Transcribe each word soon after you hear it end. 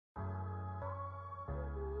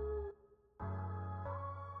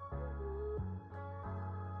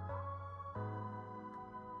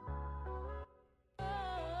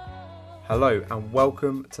Hello and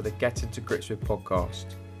welcome to the Get Into Grips With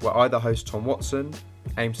podcast, where I, the host Tom Watson,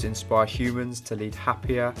 aims to inspire humans to lead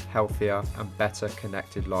happier, healthier and better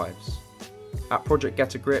connected lives. At Project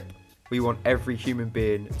Get a Grip, we want every human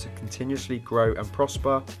being to continuously grow and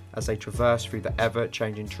prosper as they traverse through the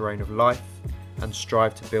ever-changing terrain of life and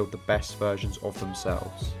strive to build the best versions of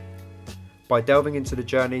themselves. By delving into the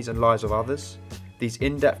journeys and lives of others, these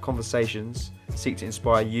in-depth conversations seek to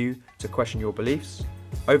inspire you to question your beliefs,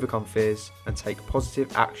 overcome fears and take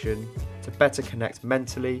positive action to better connect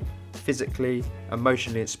mentally, physically,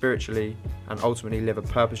 emotionally and spiritually, and ultimately live a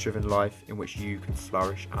purpose-driven life in which you can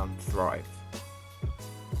flourish and thrive.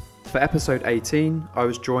 For episode 18, I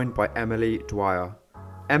was joined by Emelye Dwyer.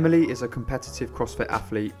 Emelye is a competitive CrossFit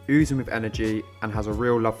athlete oozing with energy and has a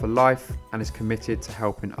real love for life and is committed to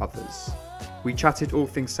helping others. We chatted all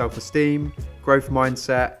things self-esteem, growth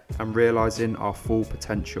mindset and realising our full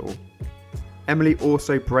potential. Emelye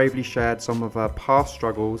also bravely shared some of her past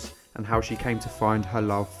struggles and how she came to find her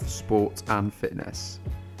love for sport and fitness.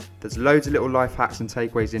 There's loads of little life hacks and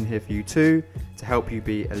takeaways in here for you too to help you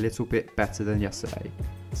be a little bit better than yesterday.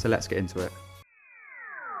 So let's get into it.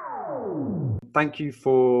 Thank you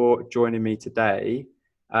for joining me today.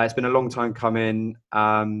 It's been a long time coming.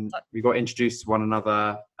 We got introduced to one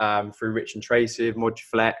another through Rich and Tracy of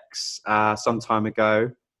Moduflex some time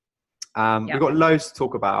ago. We've got loads to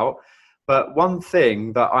talk about. But one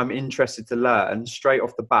thing that I'm interested to learn straight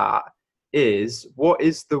off the bat is, what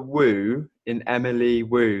is the woo in Emelye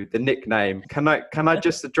Woo, the nickname? Can I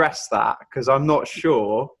just address that? Because I'm not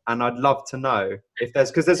sure and I'd love to know if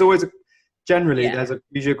because there's always there's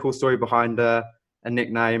usually a cool story behind a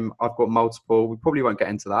nickname. I've got multiple. We probably won't get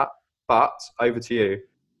into that, but over to you.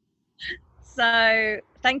 So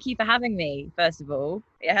thank you for having me, first of all.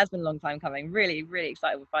 It has been a long time coming. Really, really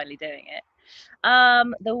excited we're finally doing it.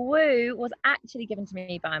 The woo was actually given to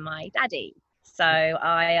me by my daddy. So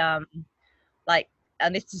I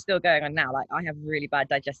and this is still going on now, like I have really bad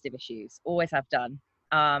digestive issues, always have done.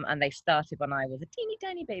 And they started when I was a teeny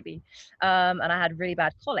tiny baby. And I had really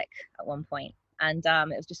bad colic at one point. And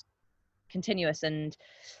it was just continuous. And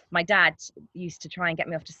my dad used to try and get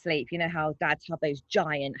me off to sleep. You know how dads have those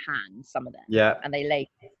giant hands, some of them. Yeah. And they lay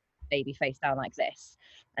baby face down like this.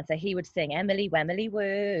 And so he would sing, Emelye, Wemelye,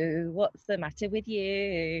 woo, what's the matter with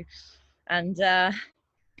you? And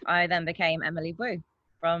I then became Emelye Woo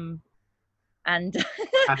and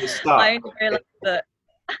I only realized that,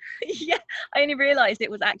 I only realized it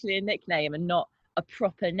was actually a nickname and not a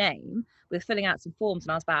proper name. We were filling out some forms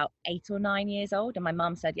and I was about 8 or 9 years old. And my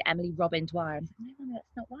mum said, yeah, Emelye Robin Dwyer. And I was like, no,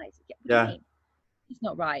 that's not right. Said, it's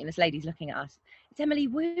not right. And this lady's looking at us. It's Emelye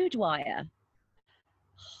Woo Dwyer.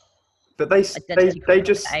 But they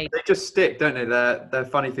just stick, don't they? They're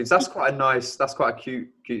funny things. That's quite a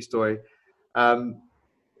cute story. I'll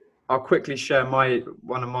quickly share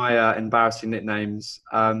one of my embarrassing nicknames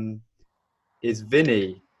is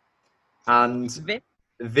Vinny, and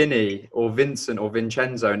Vinny or Vincent or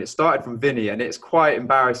Vincenzo, and it started from Vinny, and it's quite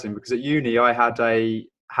embarrassing because at uni I had a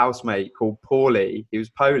housemate called Paulie. He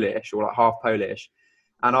was Polish or like half Polish,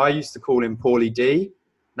 and I used to call him Paulie D.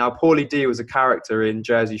 Now, Paulie D was a character in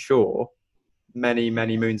Jersey Shore many,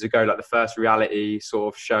 many moons ago, like the first reality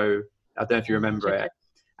sort of show. I don't know if you remember it.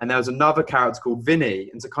 And there was another character called Vinny.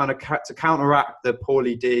 And to counteract the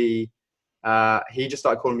Paulie D, he just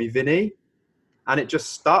started calling me Vinny. And it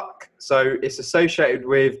just stuck. So it's associated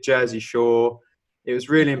with Jersey Shore. It was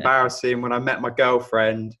really embarrassing when I met my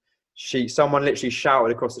girlfriend. Someone literally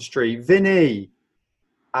shouted across the street, Vinny.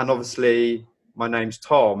 And obviously my name's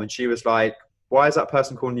Tom. And she was like, why is that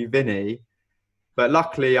person calling you Vinny? But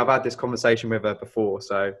luckily, I've had this conversation with her before,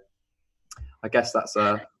 so I guess that's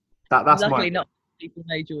luckily not people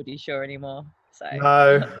know Geordie Shore anymore. So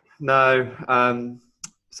no.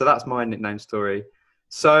 So that's my nickname story.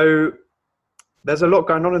 So there's a lot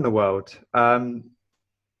going on in the world.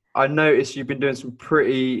 I noticed you've been doing some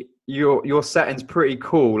your setting's pretty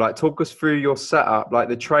cool. Like, talk us through your setup. Like,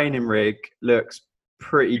 the training rig looks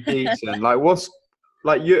pretty decent.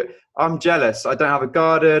 I'm jealous. I don't have a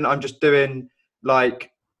garden. I'm just doing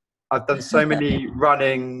I've done so many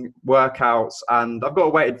running workouts and I've got a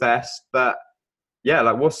weighted vest, but yeah,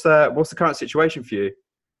 what's the current situation for you?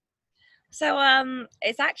 So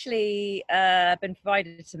it's actually been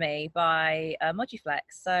provided to me by Moduflex,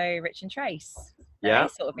 so Rich and Trace. Yeah,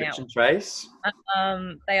 Rich and Trace.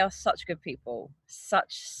 They are such good people,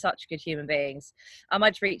 such good human beings. I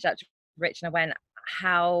just reached out to Rich and I went,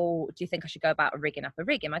 how do you think I should go about rigging up a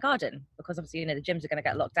rig in my garden? Because obviously, the gyms are going to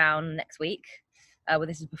get locked down next week. Well,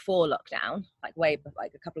 this is before lockdown, like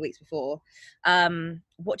a couple of weeks before.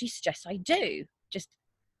 What do you suggest I do? Just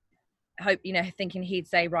hope, thinking he'd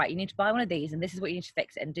say, right, you need to buy one of these and this is what you need to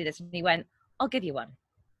fix it and do this. And he went, I'll give you one.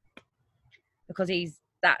 Because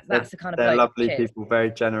that's the kind of they're bloke. lovely Cheers. people,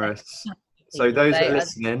 very generous. So those that are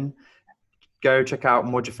listening, go check out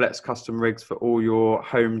Moduflex Custom Rigs for all your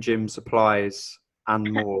home gym supplies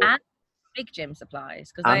and more. And big gym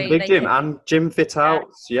supplies. And big gym and gym fit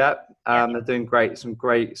outs. Yep. Yeah. They're doing some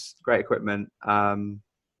great equipment.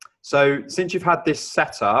 So since you've had this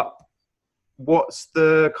set up, what's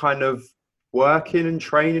the kind of working and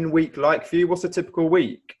training week like for you? What's a typical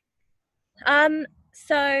week?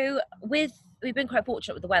 So we've been quite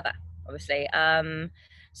fortunate with the weather, obviously.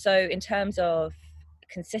 So in terms of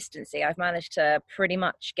consistency, I've managed to pretty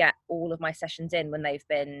much get all of my sessions in when they've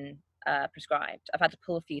been prescribed. I've had to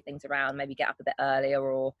pull a few things around, maybe get up a bit earlier,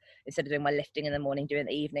 or instead of doing my lifting in the morning, do it in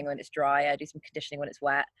the evening when it's dry. I do some conditioning when it's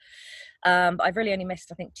wet. But I've really only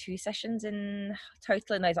missed, I think, 2 sessions in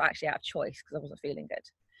total, and those are actually out of choice because I wasn't feeling good.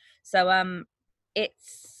 So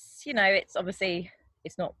it's, it's obviously,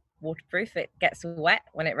 it's not waterproof. It gets wet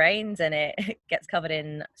when it rains and it gets covered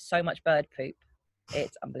in so much bird poop.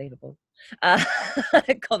 It's unbelievable.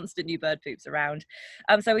 Constant new bird poops around.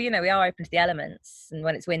 So we are open to the elements, and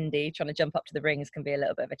when it's windy, trying to jump up to the rings can be a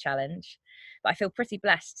little bit of a challenge. But I feel pretty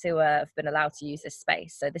blessed to have been allowed to use this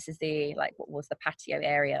space. So this is what was the patio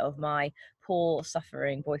area of my poor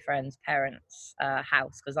suffering boyfriend's parents'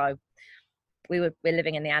 house, because we're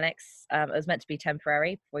living in the annex. It was meant to be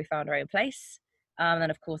temporary before we found our own place. And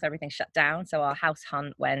then of course everything shut down, so our house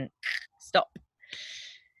hunt went stop.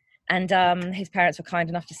 And his parents were kind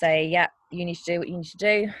enough to say, yeah, you need to do what you need to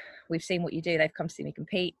do. We've seen what you do. They've come to see me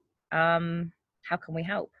compete. How can we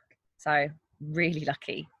help? So really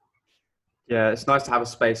lucky. Yeah, it's nice to have a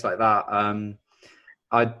space like that.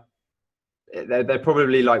 They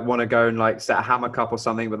probably like want to go and like set a hammock up or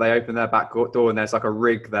something, but they open their back door and there's like a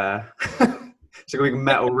rig there. It's like a big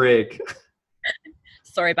metal rig.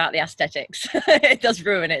 Sorry about the aesthetics. It does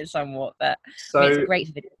ruin it somewhat, but it's a great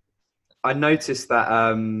video. I noticed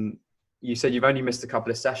that you said you've only missed a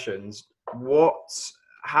couple of sessions.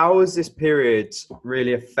 How has this period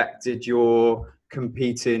really affected your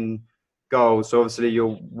competing goals? So obviously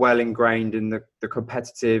you're well ingrained in the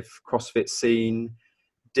competitive CrossFit scene.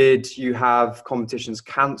 Did you have competitions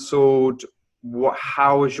cancelled?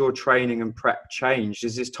 How has your training and prep changed?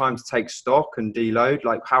 Is this time to take stock and deload?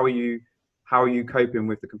 Like how are you coping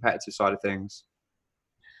with the competitive side of things?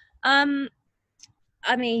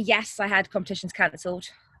 I mean, yes, I had competitions cancelled.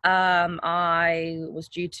 I was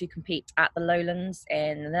due to compete at the Lowlands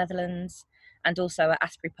in the Netherlands and also at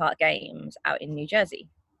Asbury Park Games out in New Jersey.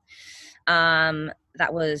 That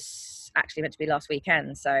was actually meant to be last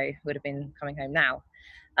weekend, so would have been coming home now.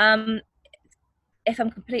 If I'm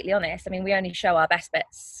completely honest, I mean, we only show our best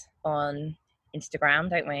bits on Instagram,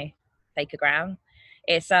 don't we? Fakergram.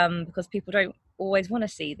 It's because people don't always want to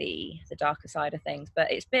see the darker side of things,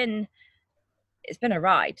 but it's been a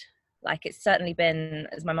ride. Like it's certainly been,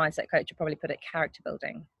 as my mindset coach would probably put it, character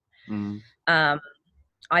building.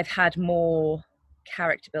 I've had more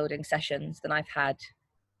character building sessions than I've had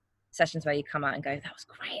sessions where you come out and go, that was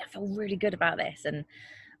great, I feel really good about this. And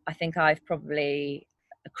I think I've probably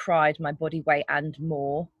cried my body weight and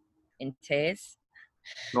more in tears.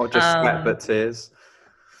 Not just sweat, but tears.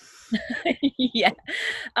 Yeah.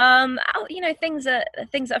 Things that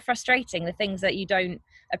are frustrating, the things that you don't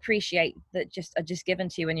appreciate that are just given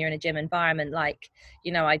to you when you're in a gym environment. Like,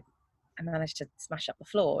 I managed to smash up the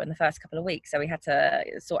floor in the first couple of weeks, so we had to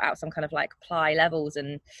sort out some kind of like ply levels,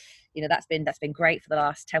 and that's been great for the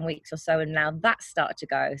last 10 weeks or so, and now that's started to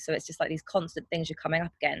go. So it's just like these constant things you're coming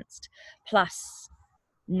up against, plus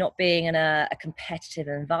not being in a competitive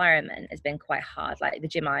environment has been quite hard. Like the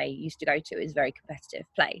gym I used to go to is a very competitive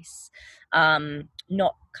place,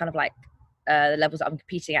 not kind of like the levels that I'm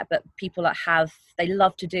competing at, but people that they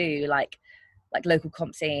love to do like local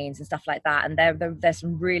comp scenes and stuff like that, and there's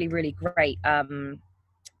some really, really great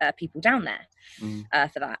people down there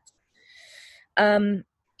for that.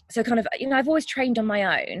 So kind of, I've always trained on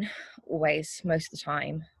my own, always, most of the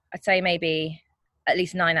time. I'd say maybe at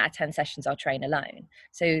least 9 out of 10 sessions I'll train alone.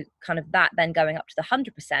 So kind of that then going up to the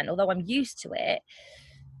 100%, although I'm used to it,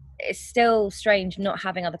 it's still strange not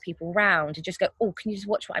having other people around to just go, oh, can you just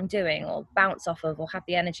watch what I'm doing, or bounce off of, or have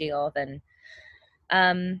the energy of. And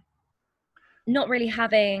not really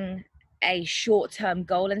having a short-term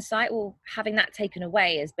goal in sight, or having that taken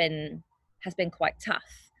away has been quite tough.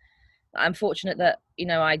 I'm fortunate that,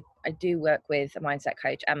 I do work with a mindset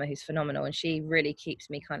coach, Emma, who's phenomenal, and she really keeps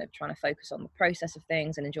me kind of trying to focus on the process of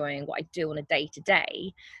things and enjoying what I do on a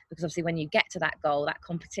day-to-day, because obviously when you get to that goal, that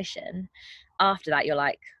competition, after that you're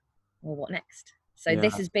like, well, what next? So yeah.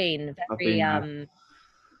 This has been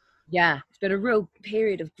yeah, it's been a real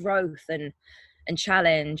period of growth and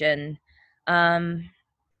challenge. And I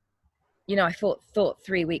thought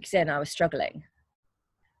 3 weeks in I was struggling,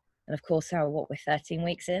 and of course now we're 13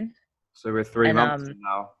 weeks in, So we're 3 months and in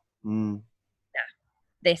now. Mm.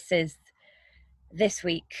 this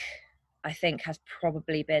week I think has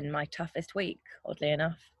probably been my toughest week, oddly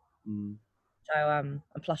enough. Mm. So and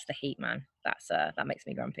plus the heat, man, that makes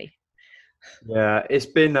me grumpy. Yeah, it's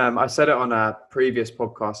been, I said it on a previous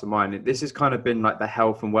podcast of mine. This has kind of been like the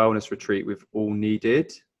health and wellness retreat we've all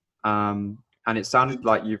needed. And it sounded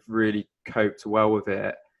like you've really coped well with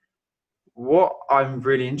it. What I'm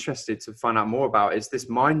really interested to find out more about is the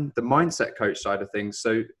mindset coach side of things.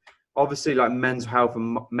 So obviously like mental health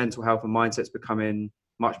and mindset's becoming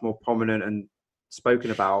much more prominent and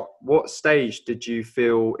spoken about. What stage did you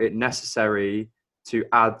feel it necessary to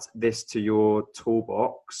add this to your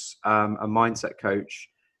toolbox, a mindset coach?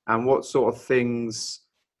 And what sort of things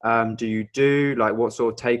do you do? Like what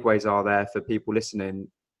sort of takeaways are there for people listening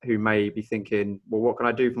who may be thinking, well, what can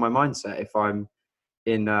I do for my mindset if I'm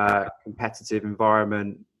in a competitive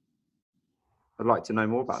environment? I'd like to know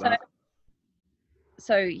more about that.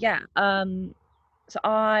 So yeah, so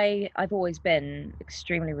I've always been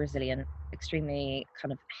extremely resilient, extremely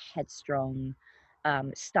kind of headstrong,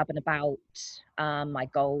 stubborn about my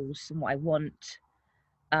goals and what I want.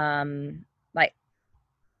 Like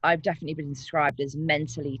I've definitely been described as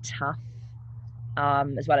mentally tough,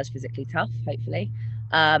 as well as physically tough, hopefully,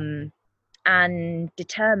 and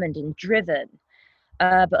determined and driven.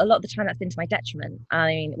 But a lot of the time that's been to my detriment. I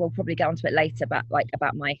mean, we'll probably get onto it later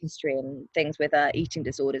about my history and things with eating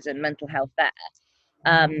disorders and mental health there.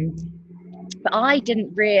 But I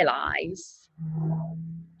didn't realize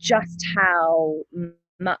just how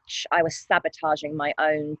much I was sabotaging my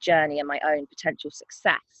own journey and my own potential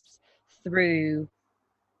success through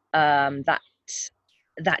that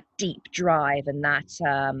deep drive and that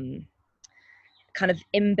kind of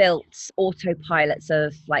inbuilt autopilots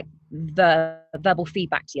of like the verbal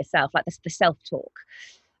feedback to yourself, like the self-talk.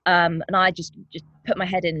 And I just put my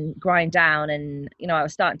head in, grind down, and I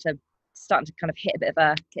was starting to kind of hit a bit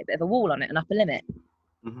of a wall on it, an upper limit.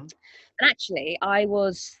 Mm-hmm. And actually, I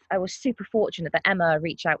was super fortunate that Emma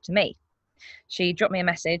reached out to me. She dropped me a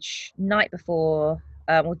message night before,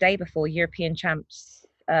 day before European Champs,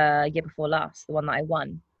 year before last, the one that I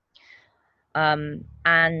won.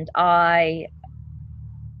 And I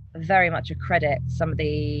very much accredit some of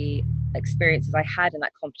the experiences I had in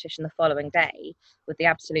that competition the following day with the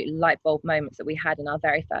absolute light bulb moments that we had in our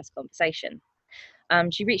very first conversation.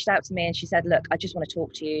 She reached out to me and she said, "Look, I just want to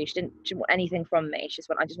talk to you." She didn't want anything from me. She just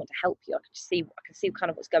went, "I just want to help you. I can see kind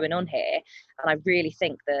of what's going on here, and I really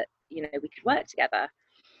think that we could work together."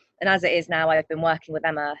 And as it is now, I've been working with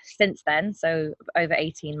Emma since then, so over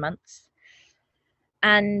 18 months.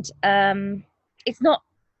 And it's not.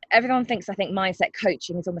 Everyone thinks, I think, mindset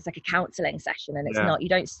coaching is almost like a counselling session, and it's not. You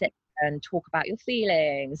don't sit and talk about your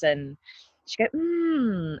feelings and just go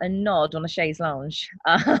and nod on a chaise lounge.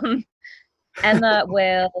 Emma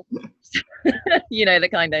will, the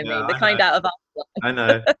kind I mean, the kind out of our life. I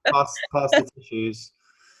know. Pass the tissues.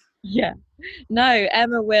 Yeah. No,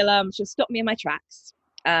 Emma will, she'll stop me in my tracks,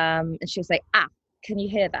 and she'll say, can you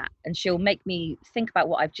hear that? And she'll make me think about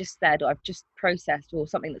what I've just said or I've just processed or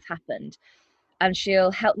something that's happened. And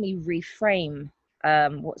she'll help me reframe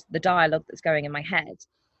what's the dialogue that's going in my head.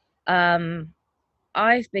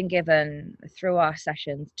 I've been given through our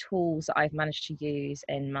sessions tools that I've managed to use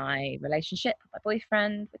in my relationship with my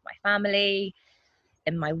boyfriend, with my family,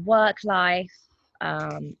 in my work life,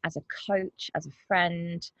 as a coach, as a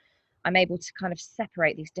friend. I'm able to kind of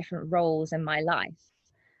separate these different roles in my life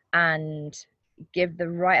and give the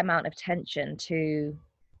right amount of attention to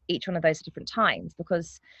each one of those different times,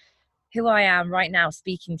 because who I am right now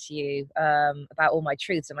speaking to you about all my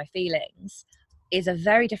truths and my feelings is a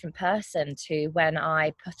very different person to when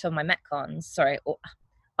I put on my Metcons. Sorry, or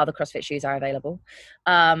other CrossFit shoes are available.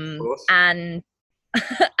 And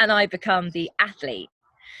I become the athlete.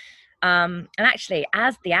 And actually,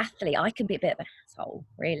 as the athlete, I can be a bit of an asshole,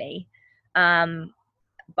 really. But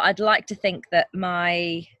I'd like to think that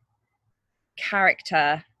my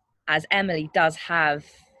character as Emelye does have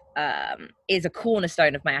is a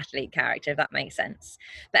cornerstone of my athlete character, if that makes sense.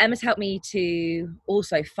 But Emma's helped me to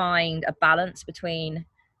also find a balance between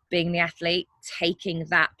being the athlete, taking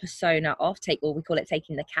that persona off, we call it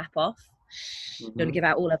taking the cap off. Don't want to give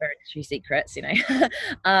out all of our industry secrets,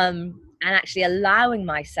 and actually allowing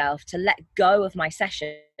myself to let go of my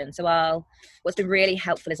session. So what's been really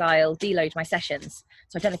helpful is I'll deload my sessions.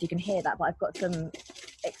 So I don't know if you can hear that, but I've got some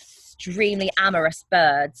extremely amorous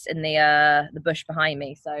birds in the bush behind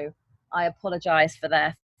me, so I apologize for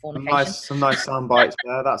their fornication. Some nice sound bites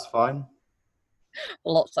there. That's fine.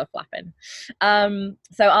 Lots of flapping.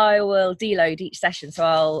 So I will deload each session. So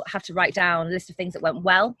I'll have to write down a list of things that went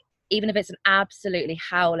well, even if it's an absolutely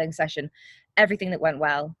howling session. Everything that went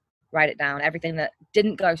well, write it down. Everything that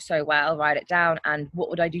didn't go so well, write it down. And what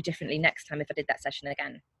would I do differently next time if I did that session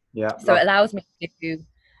again? Yeah. So it allows me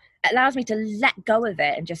to let go of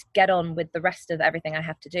it and just get on with the rest of everything I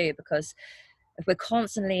have to do, because if we're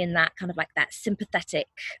constantly in that kind of like that sympathetic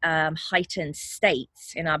heightened state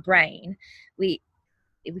in our brain, we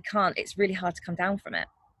can't, it's really hard to come down from it.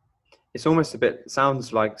 It's almost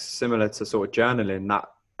sounds like similar to sort of journaling, that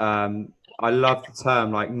I love the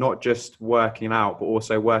term, like not just working out but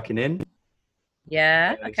also working in.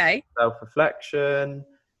 Yeah. Okay. Self-reflection,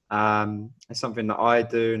 it's something that I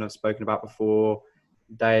do and I've spoken about before.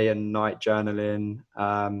 Day and night journaling,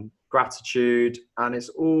 gratitude, and it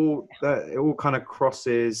all kind of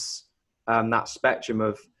crosses that spectrum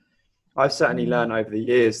of, I've certainly learned over the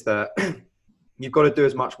years that you've got to do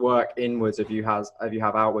as much work inwards if you have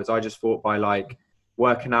outwards. I just thought by like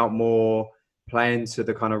working out more, playing to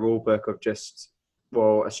the kind of rule book of just,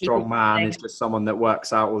 well, a strong man is just someone that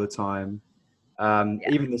works out all the time.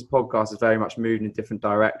 Even this podcast has very much moved in different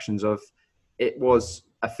directions. It was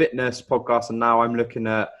a fitness podcast, and now I'm looking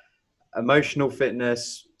at emotional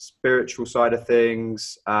fitness, spiritual side of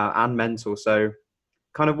things, and mental. So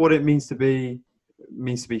kind of what it means to be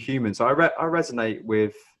human. So I resonate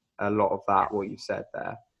with a lot of that, what you said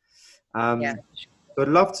there. So I'd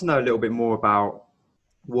love to know a little bit more about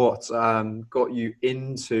what got you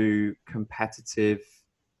into competitive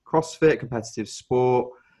CrossFit, competitive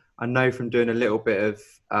sport. I know from doing a little bit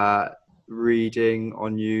of reading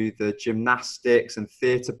on you, the gymnastics and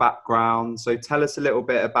theatre background. So tell us a little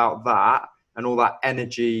bit about that and all that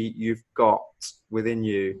energy you've got within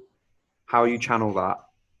you, how you channel that.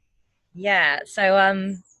 Yeah.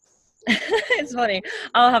 So it's funny.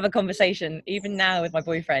 I'll have a conversation even now with my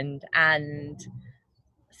boyfriend, and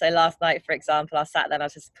so last night, for example, I sat there and I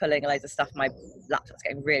was just pulling loads of stuff. My laptop's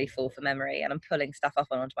getting really full for memory, and I'm pulling stuff off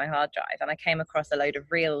onto my hard drive. And I came across a load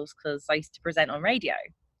of reels because I used to present on radio.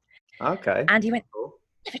 Okay. And he went,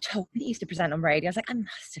 never told me that you used to present on radio. I was like, I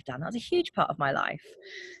must have done. That was a huge part of my life.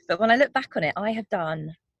 But when I look back on it, I have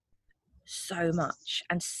done so much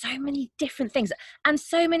and so many different things, and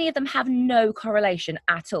so many of them have no correlation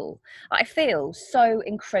at all. I feel so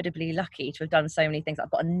incredibly lucky to have done so many things.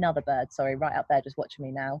 I've got another bird, sorry, right up there just watching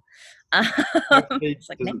me now. It's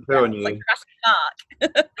like, doesn't poo on you. It's like Jurassic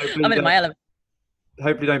Park. I'm in my element.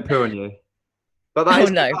 Hopefully don't poo on you. But that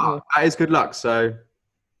is good luck. That is good luck. So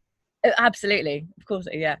absolutely, of course,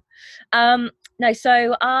 yeah. No,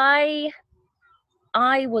 so I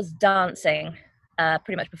was dancing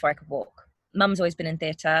pretty much before I could walk. Mum's always been in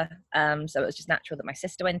theatre, so it was just natural that my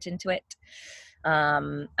sister went into it,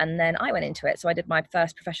 and then I went into it. So I did my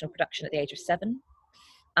first professional production at the age of 7.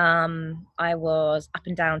 I was up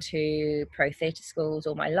and down to pro theatre schools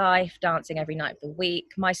all my life, dancing every night of the week.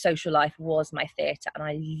 My social life was my theatre, and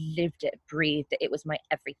I lived it, breathed it. It was my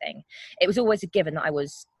everything. It was always a given that I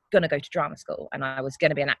was going to go to drama school and I was going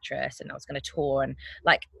to be an actress and I was going to tour, and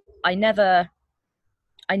like I never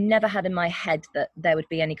had in my head that there would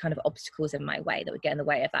be any kind of obstacles in my way that would get in the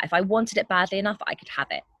way of that. If I wanted it badly enough, I could have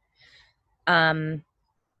it. And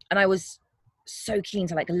I was so keen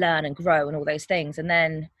to like learn and grow and all those things. And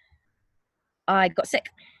then I got sick.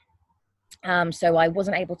 So I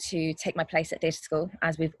wasn't able to take my place at theatre school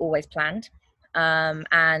as we've always planned.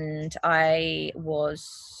 And I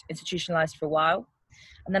was institutionalized for a while.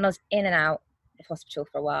 And then I was in and out of hospital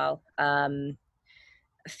for a while.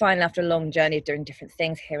 Finally, after a long journey of doing different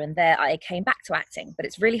things here and there, I came back to acting. But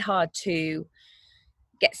it's really hard to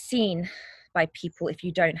get seen by people if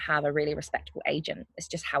you don't have a really respectable agent. It's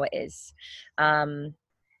just how it is. And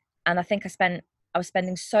I think I was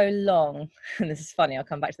spending so long, and this is funny, I'll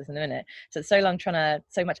come back to this in a minute. So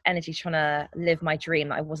much energy trying to live my dream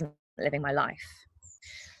that I wasn't living my life.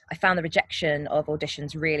 I found the rejection of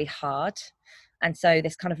auditions really hard. And so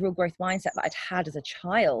this kind of real growth mindset that I'd had as a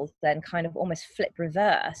child then kind of almost flipped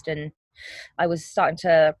reversed. And I was starting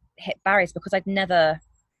to hit barriers because I never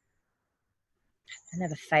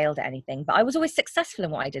failed at anything, but I was always successful in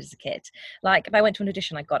what I did as a kid. Like if I went to an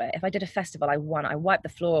audition, I got it. If I did a festival, I won. I wiped the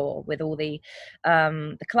floor with all the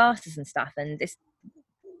classes and stuff. And this,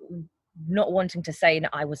 not wanting to say that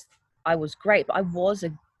I was great, but I was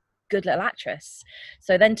a good little actress.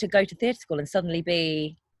 So then to go to theatre school and suddenly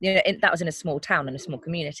be, that was in a small town and a small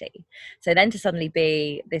community. So then to suddenly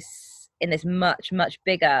be in this much, much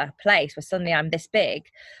bigger place where suddenly I'm this big,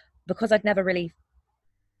 because I'd never really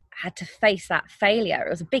had to face that failure. It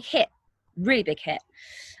was a big hit, really big hit.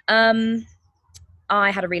 I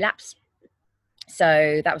had a relapse.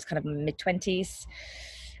 So that was kind of mid-20s.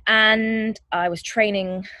 And I was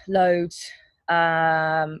training loads.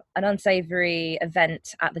 An unsavory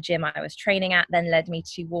event at the gym I was training at then led me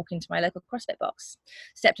to walk into my local CrossFit box.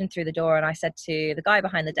 Stepped in through the door and I said to the guy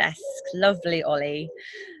behind the desk, lovely Ollie,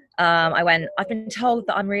 I went, I've been told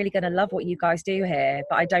that I'm really going to love what you guys do here,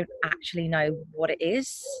 but I don't actually know what it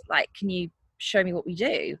is. Like, can you show me what we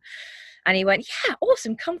do? And he went, yeah,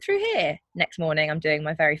 awesome, come through here. Next morning, I'm doing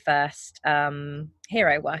my very first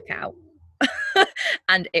hero workout.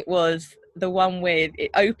 And it was the one with,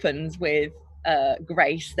 it opens with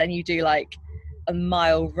Grace, then you do like a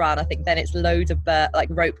mile run. I think then it's loads of like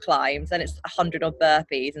rope climbs, then it's 100 odd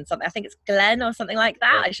burpees and something. I think it's Glenn or something like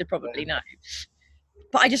that. I should probably know.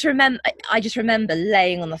 But I just remember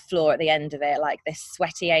laying on the floor at the end of it, like this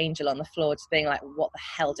sweaty angel on the floor, just being like, what the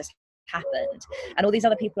hell just happened? And all these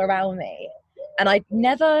other people around me. And I'd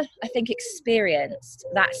never, I think, experienced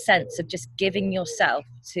that sense of just giving yourself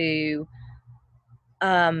to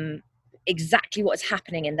exactly what's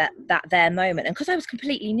happening in that their moment. And because I was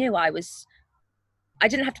completely new, I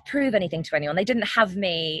didn't have to prove anything to anyone. They didn't have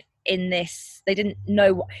me in this, they didn't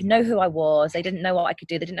know who I was, they didn't know what I could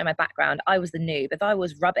do, they didn't know my background. I was the noob. If I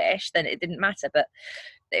was rubbish, then it didn't matter, but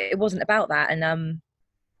it wasn't about that. And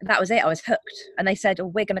that was it. I was hooked. And they said, oh,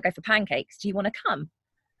 we're going to go for pancakes, do you want to come?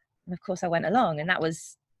 And of course I went along, and that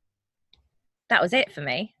was it for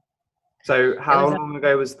me. So how long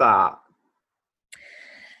ago was that?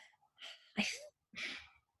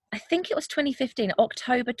 I think it was 2015,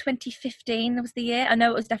 October 2015 was the year. I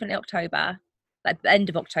know it was definitely October, like the end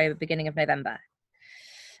of October, beginning of November.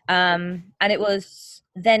 And it was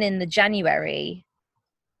then in the January,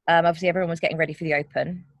 obviously everyone was getting ready for the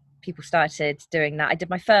Open. People started doing that. I did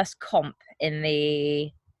my first comp in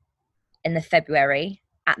the February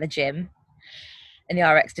at the gym in the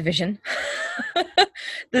RX division.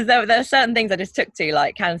 There are certain things I just took to,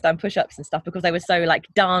 like handstand push-ups and stuff, because they were so like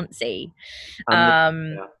dancey.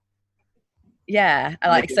 Yeah,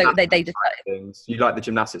 like so they just things. You like the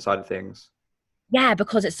gymnastic side of things? Yeah,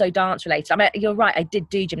 because it's so dance related. I mean, you're right, I did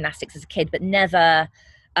do gymnastics as a kid, but never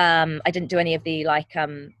I didn't do any of the like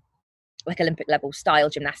Olympic level style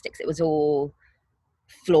gymnastics. It was all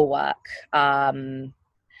floor work,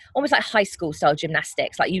 almost like high school style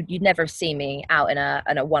gymnastics. Like you'd never have seen me out in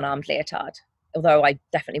a one-armed leotard, although I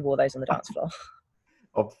definitely wore those on the dance floor.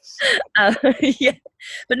 Yeah,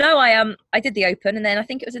 but no, I did the Open, and then I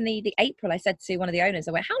think it was in the April, I said to one of the owners,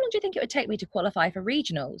 I went, how long do you think it would take me to qualify for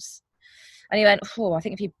regionals? And he went, oh, I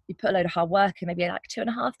think if you put a load of hard work in, maybe like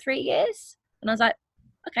 2.5, 3 years. And I was like,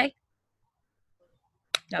 okay.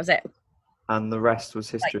 That was it. And the rest was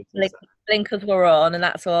history. Like, blinkers were on, and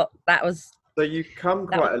that was. So you've come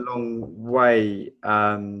quite a long way,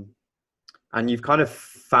 and you've kind of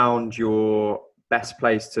found your best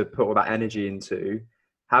place to put all that energy into.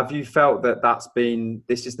 Have you felt that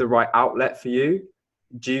this is the right outlet for you?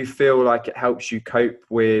 Do you feel like it helps you cope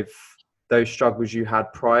with those struggles you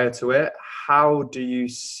had prior to it? How do you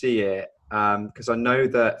see it? Because I know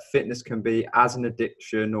that fitness can be as an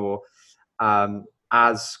addiction or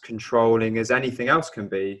as controlling as anything else can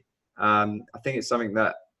be. I think it's something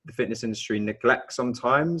that the fitness industry neglects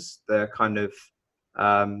sometimes. They're kind of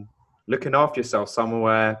looking after yourself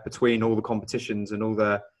somewhere between all the competitions and all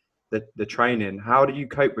the training. How do you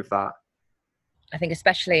cope with that? I think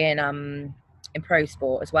especially in pro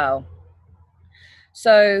sport as well.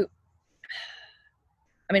 So,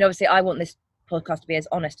 I mean, obviously I want this podcast to be as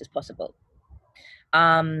honest as possible.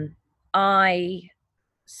 I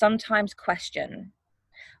sometimes question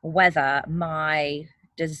whether my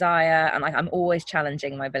desire, and I'm always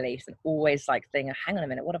challenging my beliefs and always like thinking, hang on a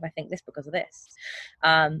minute, what if I think this because of this? So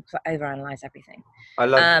I overanalyze everything. I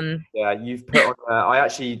love yeah, you've put on I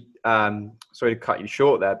actually sorry to cut you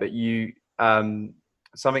short there, but you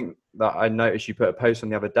something that I noticed, you put a post on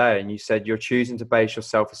the other day and you said, you're choosing to base your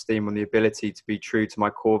self-esteem on the ability to be true to my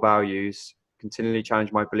core values, continually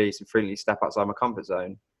challenge my beliefs, and frequently step outside my comfort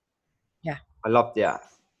zone. Yeah, I loved that.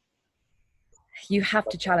 You have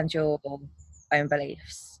to challenge your own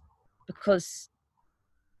beliefs, because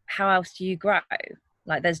how else do you grow?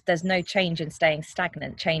 Like there's no change in staying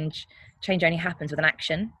stagnant. Change only happens with an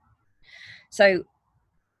action. So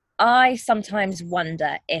I sometimes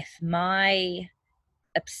wonder if my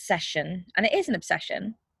obsession, and it is an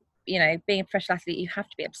obsession, you know, being a professional athlete, you have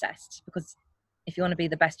to be obsessed, because if you want to be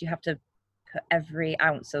the best, you have to put every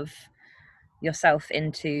ounce of yourself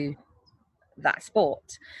into that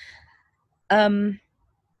sport. And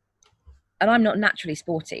I'm not naturally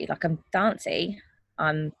sporty. Like, I'm dancey,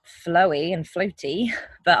 I'm flowy and floaty,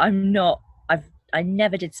 but I'm not, I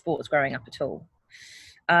never did sports growing up at all.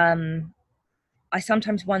 I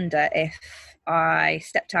sometimes wonder if I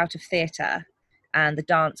stepped out of theatre and the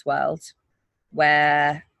dance world,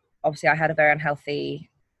 where obviously I had a very unhealthy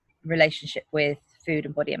relationship with food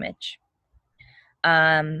and body image.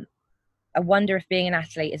 I wonder if being an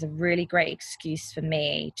athlete is a really great excuse for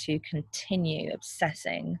me to continue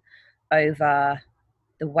obsessing over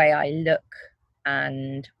the way I look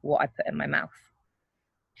and what I put in my mouth.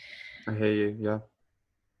 I hear you. Yeah.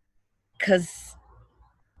 Because,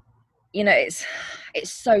 you know, it's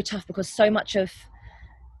so tough, because so much of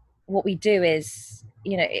what we do is,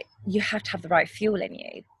 you know, you have to have the right fuel in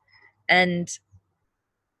you. And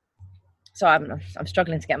so I'm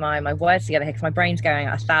struggling to get my words together here, because my brain's going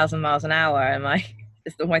at 1,000 miles an hour, and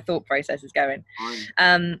my thought process is going.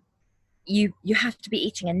 You have to be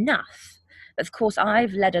eating enough. But of course,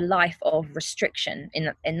 I've led a life of restriction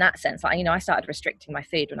in that sense. Like, you know, I started restricting my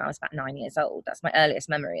food when I was about 9 years old. That's my earliest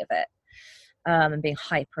memory of it, and being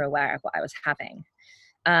hyper aware of what I was having.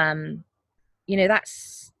 You know,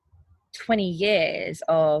 that's 20 years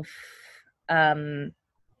of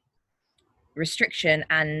restriction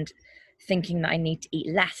and thinking that I need to eat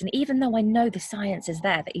less. And even though I know the science is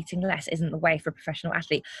there that eating less isn't the way for a professional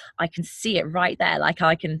athlete, I can see it right there. Like,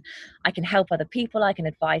 I can help other people, I can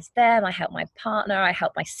advise them, I help my partner, I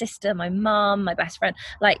help my sister, my mum, my best friend,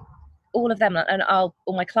 like all of them, and all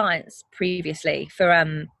my clients previously, for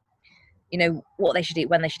you know, what they should eat,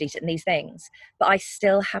 when they should eat it, and these things. But I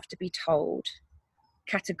still have to be told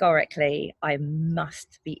categorically I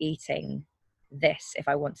must be eating this if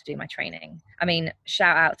I want to do my training. I mean,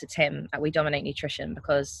 shout out to Tim at We Dominate Nutrition,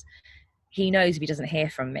 because he knows if he doesn't hear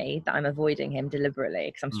from me that I'm avoiding him deliberately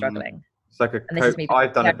because I'm struggling. It's like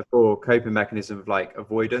I've done it before, coping mechanism of like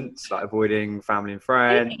avoidance, like avoiding family and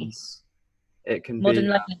friends. Really? It can modern be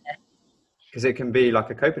loneliness, because it can be like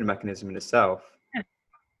a coping mechanism in itself. Yeah.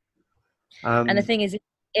 And the thing is,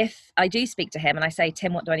 if I do speak to him and I say,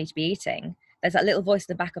 Tim, what do I need to be eating? There's that little voice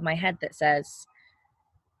in the back of my head that says,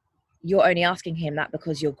 you're only asking him that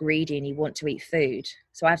because you're greedy and you want to eat food.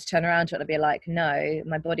 So I have to turn around to it and be like, no,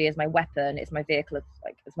 my body is my weapon. It's my vehicle.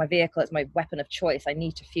 It's my weapon of choice. I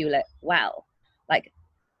need to fuel it well. Like,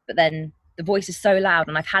 but then the voice is so loud,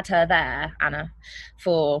 and I've had her there, Anna,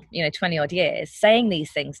 for, 20 odd years, saying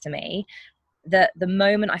these things to me, that the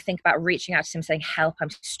moment I think about reaching out to him saying, help, I'm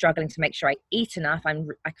struggling to make sure I eat enough, I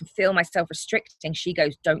can feel myself restricting, she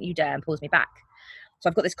goes, don't you dare, and pulls me back. So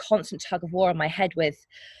I've got this constant tug of war in my head with,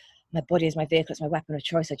 my body is my vehicle, it's my weapon of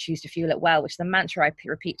choice, I choose to fuel it well, which is the mantra I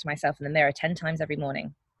repeat to myself in the mirror 10 times every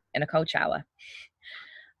morning in a cold shower.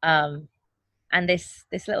 And this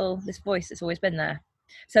voice has always been there.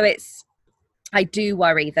 So I do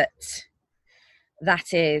worry that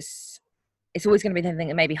it's always going to be the thing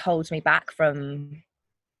that maybe holds me back from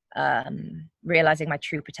realizing my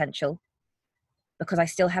true potential, because I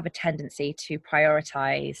still have a tendency to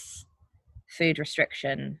prioritize food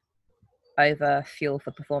restriction over fuel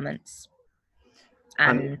for performance.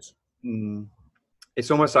 And it's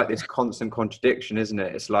almost like this constant contradiction, isn't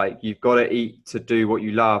it? It's like you've got to eat to do what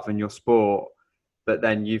you love in your sport, but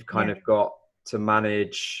then you've kind of got to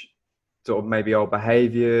manage sort of maybe old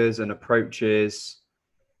behaviors and approaches.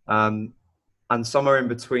 And somewhere in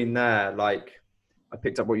between there, like I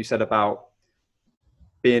picked up what you said about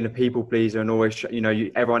being a people pleaser and always,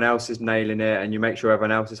 everyone else is nailing it and you make sure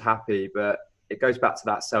everyone else is happy, but it goes back to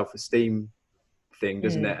that self-esteem thing,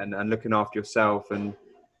 doesn't it? And looking after yourself. And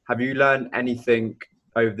have you learned anything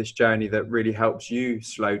over this journey that really helps you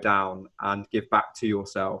slow down and give back to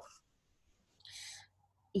yourself?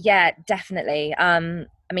 Yeah, definitely. I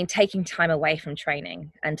mean, taking time away from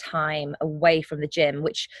training and time away from the gym,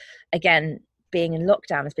 which again, being in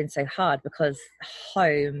lockdown has been so hard because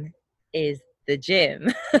home is the gym.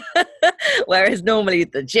 Whereas normally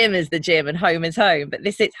the gym is the gym and home is home, but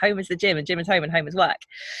home is the gym and gym is home and home is work.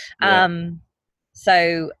 Yeah.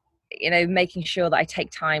 So, making sure that I take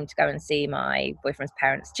time to go and see my boyfriend's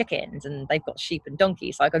parents' chickens, and they've got sheep and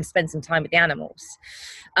donkeys, so I go and spend some time with the animals.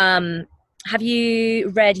 Have you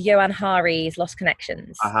read Johan Hari's Lost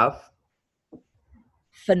Connections? I have.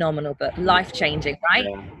 Phenomenal book, life-changing, right?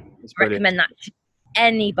 Yeah, recommend that to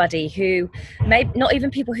anybody who, maybe not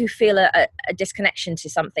even people who feel a disconnection to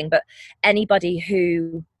something, but anyone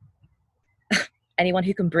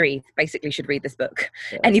who can breathe basically should read this book.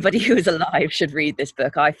 Yeah. Anybody who is alive should read this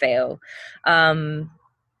book, I feel.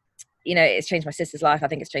 It's changed my sister's life. I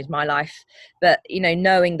think it's changed my life. But,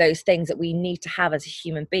 knowing those things that we need to have as a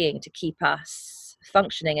human being to keep us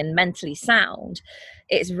functioning and mentally sound,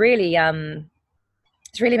 it's really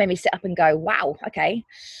made me sit up and go, wow, okay.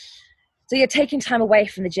 So you're taking time away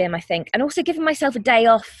from the gym, I think, and also giving myself a day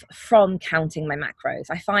off from counting my macros.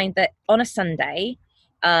 I find that on a Sunday,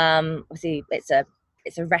 Obviously it's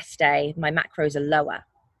a rest day. My macros are lower.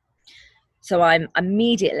 So I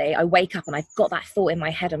wake up and I've got that thought in my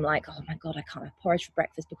head. I'm like, oh my God, I can't have porridge for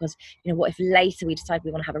breakfast because, what if later we decide we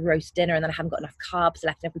want to have a roast dinner and then I haven't got enough carbs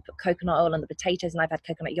left? And if we put coconut oil on the potatoes and I've had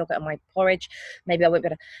coconut yogurt on my porridge, maybe I won't be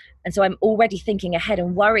able to. And so I'm already thinking ahead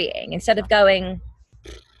and worrying instead of going,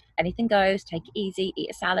 anything goes, take it easy, eat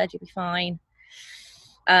a salad, you'll be fine.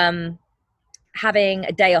 Having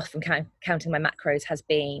a day off from counting my macros has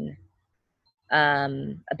been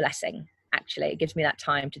a blessing. Actually, it gives me that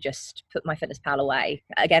time to just put my Fitness Pal away.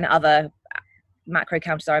 Again, other macro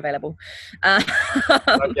counters are available.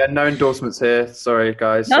 Yeah, no endorsements here. Sorry,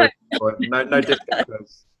 guys. No, no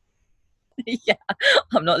discounts. Yeah,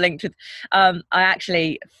 I'm not linked with. I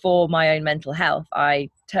actually, for my own mental health, I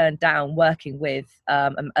turned down working with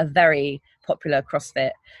a very popular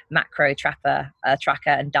CrossFit macro tracker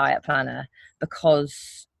and diet planner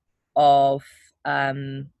because of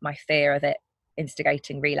my fear of it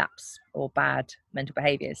instigating relapse or bad mental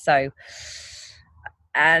behaviors. So,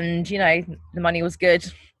 and the money was good.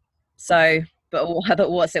 So, but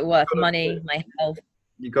what's it worth? Money, my health.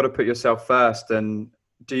 You've got to put yourself first. And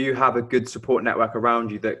do you have a good support network around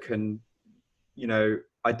you that can,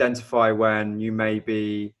 identify when you may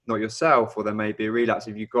be not yourself or there may be a relapse?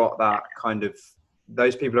 Have you got that kind of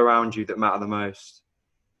those people around you that matter the most?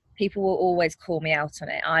 People will always call me out on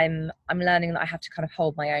it. I'm learning that I have to kind of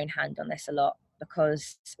hold my own hand on this a lot,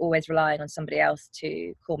 because always relying on somebody else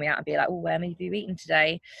to call me out and be like, oh, where have you eaten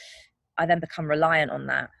today? I then become reliant on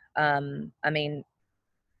that.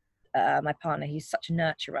 My partner, he's such a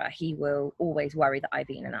nurturer. He will always worry that I've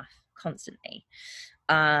eaten enough constantly.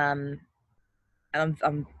 And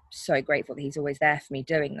I'm so grateful that he's always there for me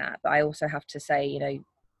doing that. But I also have to say,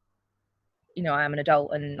 I am an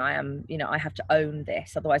adult and I am, I have to own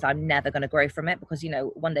this. Otherwise I'm never going to grow from it, because,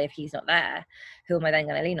 one day if he's not there, who am I then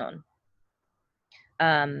going to lean on?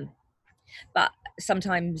 But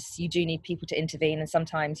sometimes you do need people to intervene, and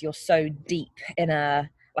sometimes you're so deep in a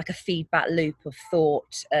feedback loop of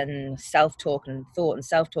thought and self-talk and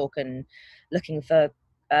looking for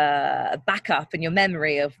a backup in your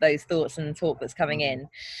memory of those thoughts and talk that's coming in.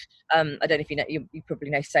 I don't know if you probably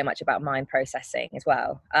know so much about mind processing as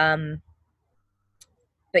well.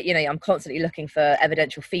 But I'm constantly looking for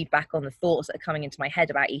evidential feedback on the thoughts that are coming into my head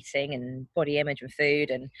about eating and body image and food.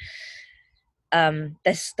 And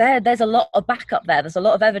there's a lot of backup there. There's a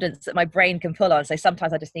lot of evidence that my brain can pull on. So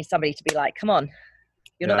sometimes I just need somebody to be like, come on,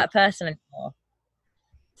 you're not that person anymore.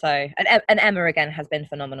 So, and Emma again has been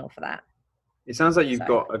phenomenal for that. It sounds like you've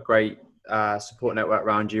got a great support network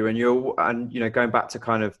around you, and going back to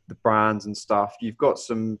kind of the brands and stuff, you've got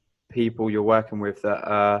some people you're working with that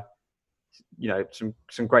are,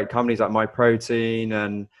 some great companies like My Protein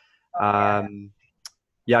and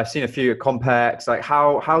I've seen a few at Complex. Like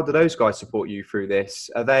how do those guys support you through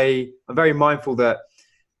this? I'm very mindful that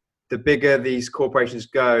the bigger these corporations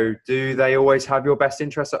go, do they always have your best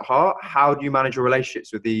interests at heart? How do you manage your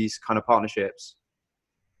relationships with these kind of partnerships?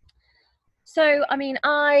 So, I mean,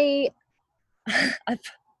 I've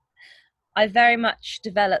very much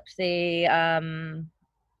developed the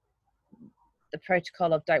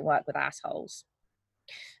protocol of don't work with assholes.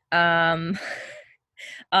 I've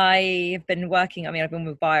been working, I've been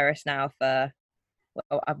with Dwyer now for,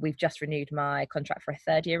 we've just renewed my contract for a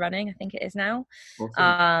third year running, I think it is now.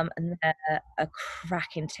 Awesome. And they're a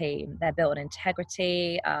cracking team. They're built on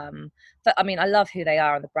integrity. But I love who they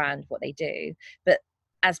are and the brand, what they do. But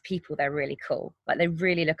as people, they're really cool. Like, they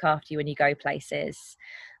really look after you when you go places.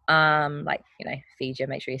 Feed you,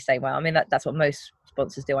 make sure you stay well. That's what most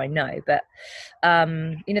sponsors do, I know. But,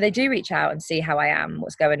 they do reach out and see how I am,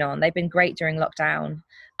 what's going on. They've been great during lockdown.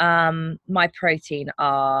 My Protein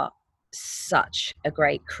are such a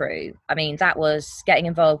great crew. That was, getting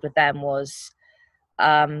involved with them was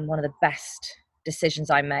one of the best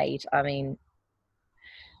decisions I made.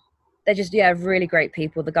 They're just, really great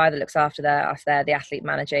people. The guy that looks after us there, the athlete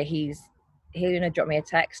manager, he'll drop me a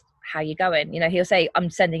text, how you going? He'll say, I'm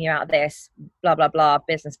sending you out this, blah, blah, blah,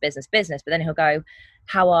 business. But then he'll go,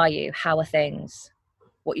 how are you? How are things?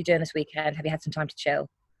 What are you doing this weekend? Have you had some time to chill?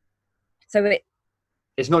 So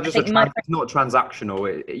it's not just it's not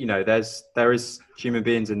transactional. There is human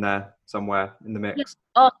beings in there somewhere in the mix.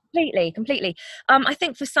 Oh, completely. I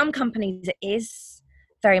think for some companies it is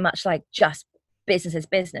very much like just business is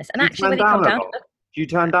business. And actually, when it comes down, do you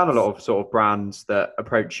turn down a lot of sort of brands that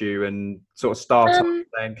approach you and sort of startups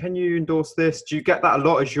saying, can you endorse this? Do you get that a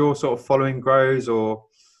lot as your sort of following grows, or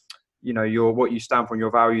your what you stand for and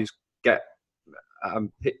your values get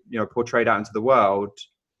portrayed out into the world?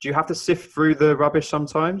 Do you have to sift through the rubbish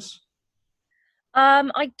sometimes?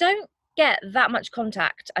 I don't get that much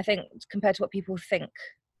contact, I think, compared to what people think,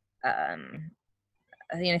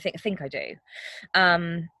 think I do.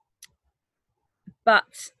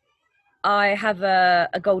 But I have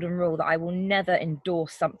a golden rule that I will never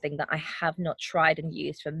endorse something that I have not tried and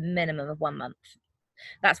used for a minimum of 1 month.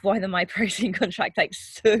 That's why the My Protein contract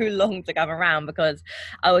takes so long to come around, because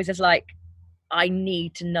I was just like, I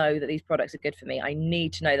need to know that these products are good for me. I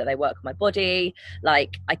need to know that they work on my body.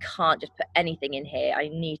 Like, I can't just put anything in here. I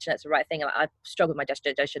need to know it's the right thing. Like, I've struggled with my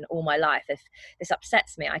digestion all my life. If this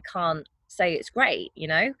upsets me, I can't say it's great,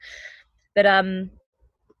 But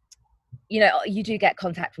you do get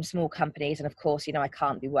contact from small companies, and of course, I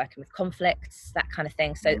can't be working with conflicts, that kind of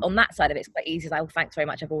thing. So on that side of it, it's quite easy. Like, thanks very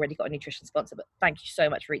much, I've already got a nutrition sponsor, but thank you so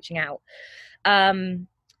much for reaching out. Some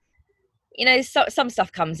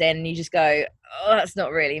stuff comes in and you just go, oh, that's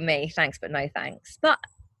not really me, thanks but no thanks. But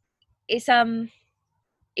it's always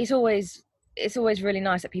really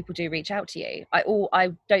nice that people do reach out to you.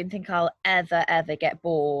 I don't think I'll ever get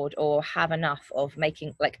bored or have enough of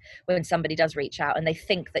making, like, when somebody does reach out and they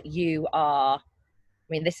think that you are, I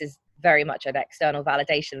mean, this is very much an external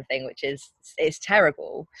validation thing, which is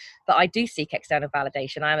terrible, but I do seek external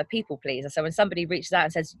validation. I am a people pleaser. So when somebody reaches out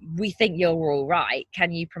and says, we think you're all right,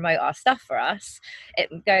 can you promote our stuff for us?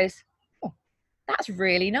 It goes, oh, that's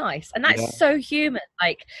really nice. And that's so human,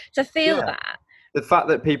 like, to feel that. The fact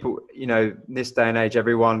that people, in this day and age,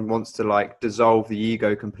 everyone wants to like dissolve the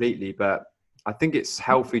ego completely, but I think it's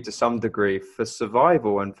healthy to some degree for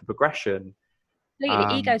survival and for progression.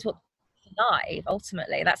 Completely. Ego is what alive,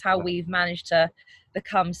 ultimately. That's how we've managed to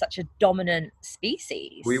become such a dominant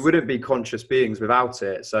species. We wouldn't be conscious beings without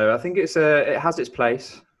it. So I think it has its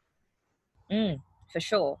place. For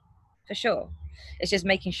sure. It's just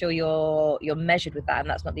making sure you're measured with that, and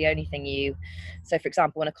that's not the only thing so for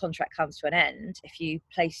example, when a contract comes to an end, if you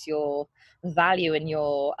place your value in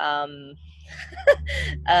your I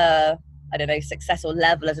don't know, success or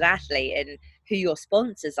level as an athlete in who your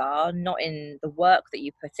sponsors are, not in the work that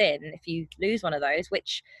you put in. If you lose one of those,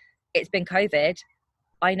 which it's been COVID,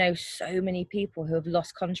 I know so many people who have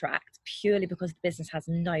lost contracts purely because the business has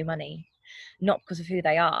no money, not because of who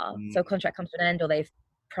they are. So a contract comes to an end, or they've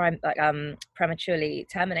prematurely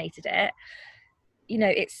terminated it.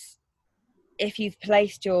 It's, if you've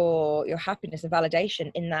placed your happiness and validation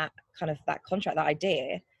in that kind of that contract, that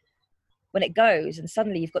idea, when it goes and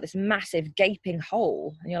suddenly you've got this massive gaping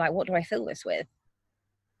hole and you're like, what do I fill this with?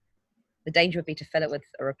 The danger would be to fill it with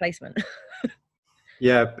a replacement.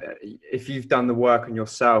 Yeah, if you've done the work on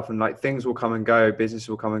yourself, and like, things will come and go, business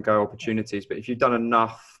will come and go, opportunities, but if you've done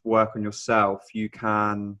enough work on yourself, you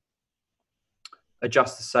can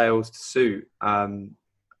adjust the sales to suit and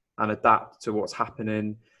adapt to what's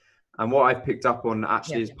happening. And what I've picked up on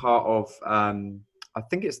actually is part of, I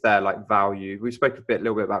think it's their like value. We spoke a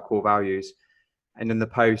little bit about core values, and in the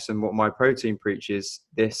post, and what My Protein preaches,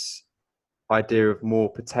 this idea of more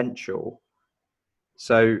potential.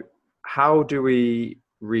 So how do we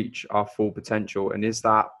reach our full potential, and is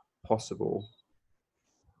that possible?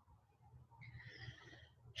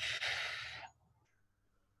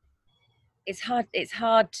 It's hard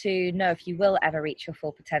to know if you will ever reach your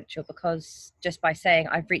full potential, because just by saying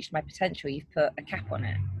I've reached my potential, you've put a cap on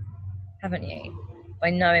it, haven't you? By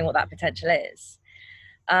knowing what that potential is.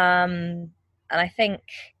 And I think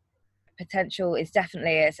potential is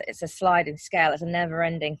definitely, it's a sliding scale. It's a never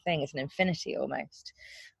ending thing. It's an infinity almost.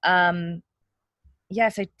 So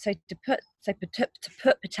to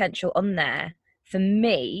put potential on there, for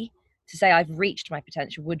me, to say I've reached my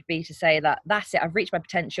potential would be to say that's it, I've reached my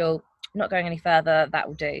potential, I'm not going any further, that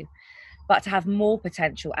will do. But to have more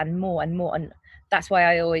potential and more and more, and that's why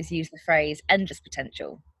I always use the phrase endless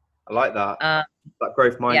potential. I like that. That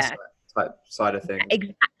growth mindset type side of things.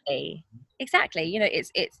 Exactly.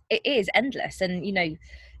 It is endless, and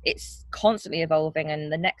it's constantly evolving,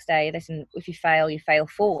 and the next day, listen, if you fail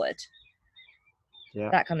forward.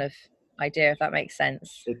 That kind of idea, if that makes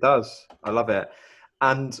sense. It does. I love it.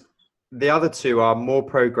 And the other two are more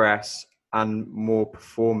progress and more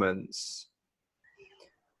performance.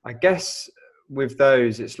 I guess with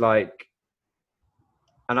those, it's like,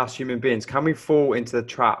 and us human beings, can we fall into the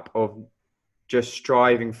trap of just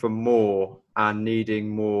striving for more and needing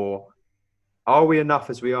more? Are we enough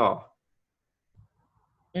as we are?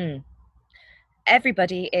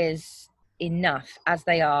 Everybody is enough as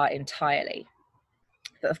they are entirely.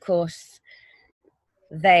 But of course,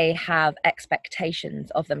 they have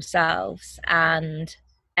expectations of themselves and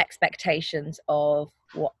expectations of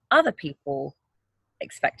what other people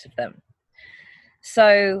expect of them.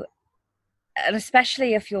 So, and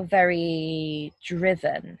especially if you're very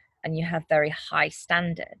driven and you have very high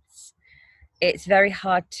standards, it's very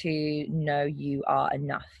hard to know you are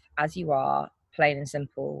enough as you are, plain and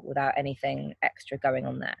simple, without anything extra going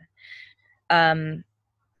on there.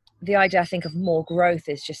 The idea, I think, of more growth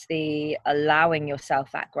is just the allowing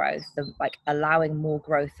yourself that growth, the like allowing more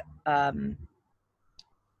growth. And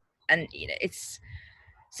you know, it's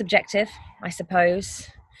subjective, I suppose.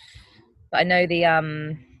 But I know the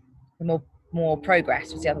more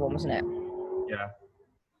progress was the other one, wasn't it? Yeah.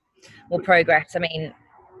 More progress. I mean,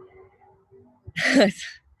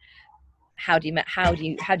 how do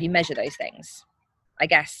you measure those things? I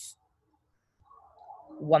guess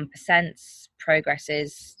 1% progress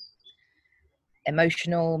is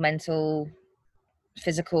emotional, mental,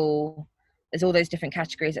 physical. There's all those different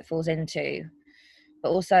categories it falls into. But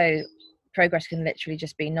also, progress can literally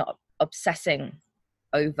just be not obsessing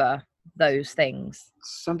over those things.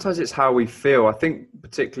 Sometimes it's how we feel. I think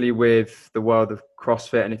particularly with the world of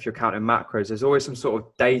CrossFit, and if you're counting macros, there's always some sort of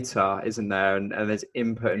data, isn't there? And there's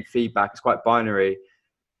input and feedback. It's quite binary.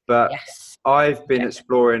 But Yes. I've been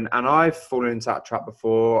exploring, and I've fallen into that trap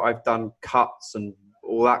before. I've done cuts and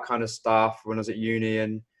all that kind of stuff when I was at uni.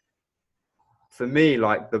 And for me,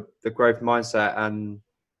 like the growth mindset and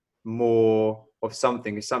more of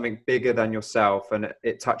something is something bigger than yourself, and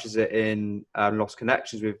it touches it in lost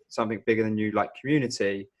connections with something bigger than you, like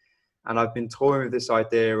community. And I've been toying with this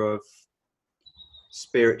idea of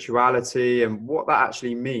spirituality and what that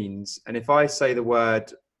actually means. And if I say the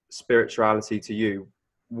word spirituality to you,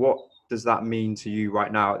 what does that mean to you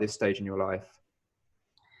right now at this stage in your life?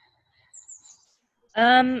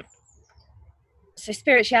 So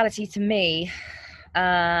spirituality to me,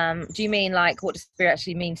 do you mean like what does spirit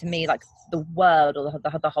actually mean to me, like the word or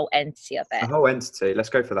the whole entity of it? The whole entity. Let's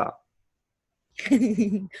go for that.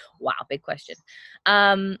 Wow, big question.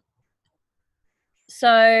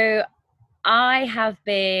 So I have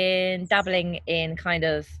been dabbling in kind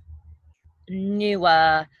of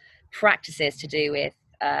newer practices to do with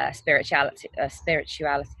spirituality.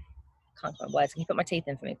 Can't find words. Can you put my teeth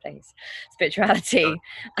in for me, please? Spirituality.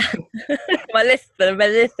 my list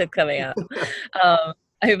are coming up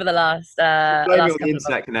over the last. Blame it on the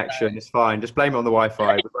internet connection. It's fine. Just blame it on the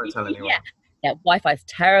Wi-Fi. We won't tell anyone. Yeah, Wi-Fi's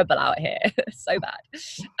terrible out here. So bad.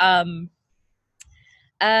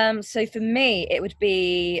 So for me, it would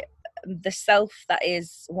be the self that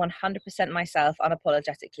is 100% myself,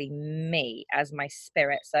 unapologetically me as my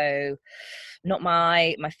spirit. So not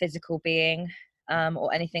my physical being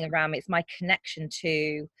or anything around me. It's my connection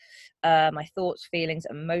to my thoughts, feelings,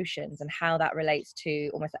 emotions, and how that relates to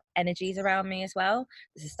almost the energies around me as well.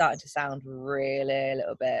 This is starting to sound really a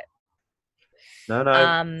little bit. No,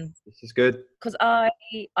 this is good. Because I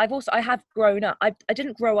have grown up. I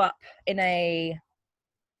didn't grow up in a.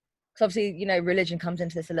 So obviously, you know, religion comes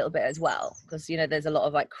into this a little bit as well, because, you know, there's a lot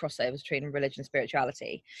of like crossovers between religion and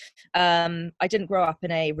spirituality. I didn't grow up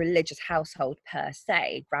in a religious household per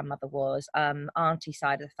se. Grandmother was, auntie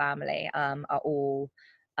side of the family are all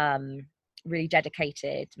really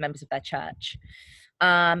dedicated members of their church.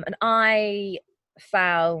 And I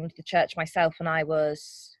found the church myself when I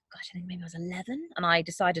was, gosh, I think maybe I was 11, and I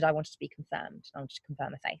decided I wanted to be confirmed. I wanted to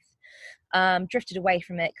confirm my faith. Drifted away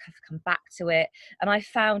from it, come back to it, and I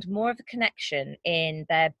found more of a connection in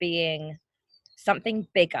there being something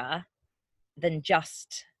bigger than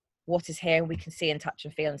just what is here and we can see and touch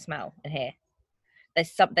and feel and smell and hear.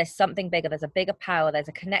 There's something bigger. There's a bigger power. There's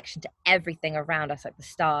a connection to everything around us, like the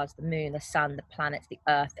stars, the moon, the sun, the planets, the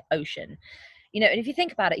earth, the ocean. You know, and if you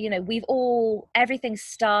think about it, you know, everything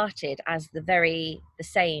started as the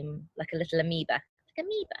same, like a little amoeba,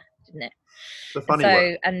 didn't it? The funny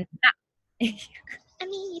one. And that,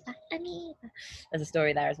 amoeba. There's a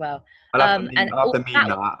story there as well. I'll have to meme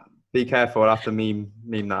that. Be careful. I'll have to meme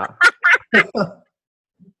that.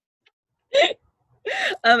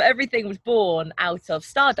 Everything was born out of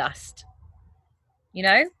stardust. You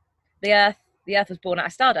know, the earth was born out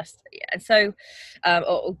of stardust, and so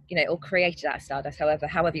or created out of stardust,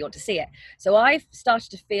 however you want to see it. So I've started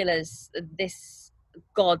to feel as this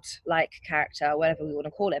god-like character, whatever we want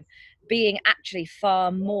to call him, being actually far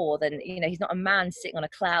more than, you know, he's not a man sitting on a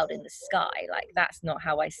cloud in the sky. Like, that's not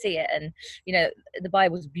how I see it. And, you know, the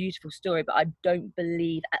Bible's a beautiful story, but I don't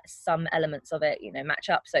believe some elements of it, you know, match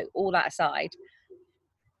up. So all that aside,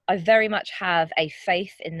 I very much have a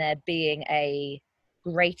faith in there being a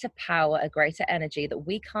greater power, a greater energy that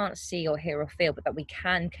we can't see or hear or feel, but that we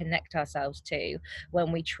can connect ourselves to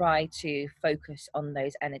when we try to focus on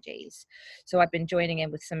those energies. So I've been joining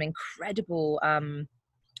in with some incredible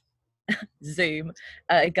Zoom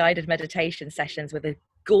guided meditation sessions with a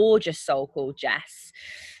gorgeous soul called Jess.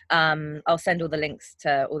 I'll send all the links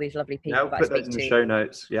to all these lovely people. Yeah, I'll put those in the show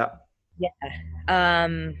notes. Yeah.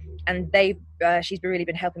 she's really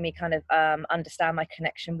been helping me kind of understand my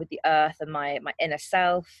connection with the earth and my inner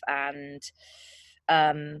self, and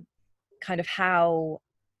kind of how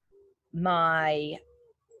my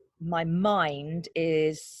mind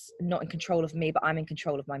is not in control of me, but I'm in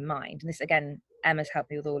control of my mind. And this, again, Emma's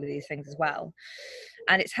helped me with all of these things as well.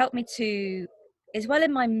 And it's helped me to, as well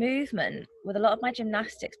in my movement, with a lot of my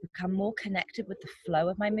gymnastics, become more connected with the flow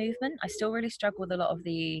of my movement. I still really struggle with a lot of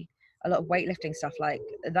weightlifting stuff. Like,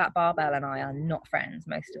 that barbell and I are not friends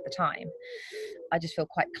most of the time. I just feel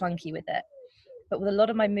quite clunky with it. But with a lot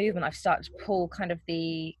of my movement, I've started to pull kind of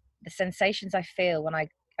the sensations I feel when I'm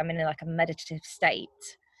in like a meditative state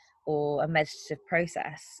or a meditative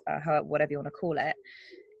process, whatever you want to call it,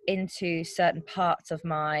 into certain parts of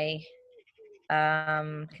my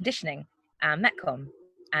conditioning and metcon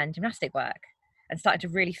and gymnastic work, and started to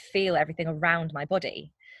really feel everything around my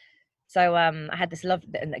body. So I had this love,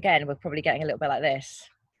 and again, we're probably getting a little bit like this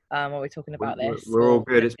while we're talking about this. We're all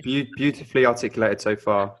good. It's beautifully articulated so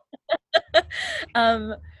far.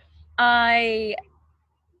 I'm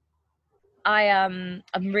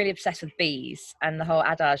really obsessed with bees, and the whole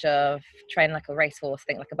adage of train like a racehorse,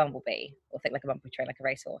 think like a bumblebee, or think like a bumblebee, train like a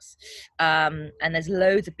racehorse. And there's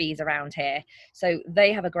loads of bees around here, so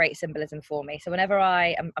they have a great symbolism for me. So whenever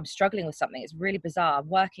I'm struggling with something, it's really bizarre. I'm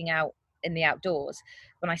working out in the outdoors,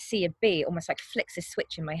 when I see a bee, it almost like flicks a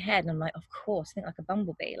switch in my head, and I'm like, of course, think like a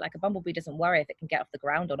bumblebee. Like, a bumblebee doesn't worry if it can get off the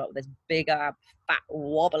ground or not with this bigger, fat,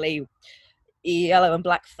 wobbly, yellow and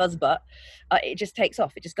black fuzz butt. It just takes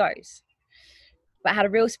off, it just goes. But I had a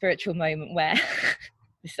real spiritual moment where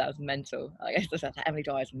this sounds mental. I guess this Emelye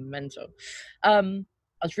Dwyer is mental. I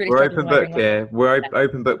was really. We're open book here. We're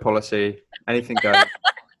open book policy. Anything goes.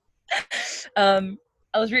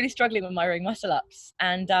 I was really struggling with my rowing muscle ups,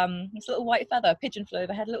 and this little white feather, a pigeon flew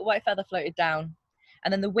overhead. A little white feather floated down,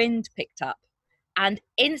 and then the wind picked up, and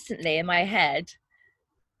instantly in my head,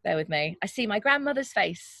 bear with me, I see my grandmother's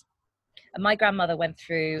face. And my grandmother went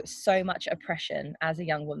through so much oppression as a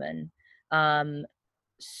young woman.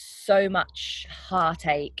 So much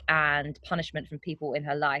heartache and punishment from people in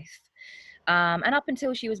her life, and up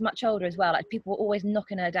until she was much older as well, like, people were always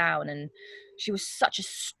knocking her down, and she was such a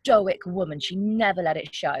stoic woman. She never let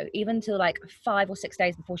it show. Even till like 5 or 6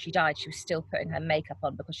 days before she died, she was still putting her makeup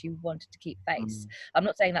on because she wanted to keep face. I'm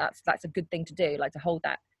not saying that's a good thing to do, like to hold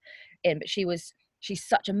that in, but she's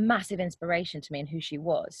such a massive inspiration to me in who she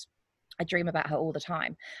was. I dream about her all the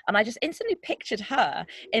time. And I just instantly pictured her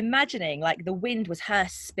imagining like the wind was her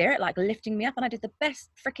spirit, like lifting me up. And I did the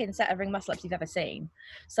best freaking set of ring muscle ups you've ever seen.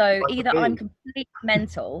 So like either I'm completely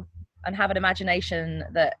mental and have an imagination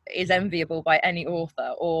that is enviable by any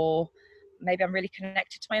author, or maybe I'm really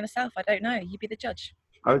connected to my inner self. I don't know. You be the judge.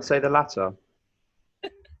 I would say the latter.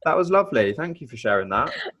 That was lovely. Thank you for sharing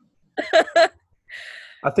that.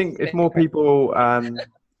 I think if more people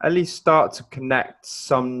at least start to connect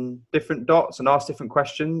some different dots and ask different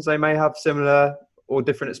questions, they may have similar or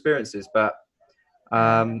different experiences. But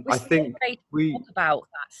I think we talk about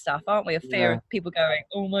that stuff, aren't we? A fear of people going,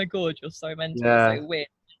 "Oh my God, you're so mental, so weird."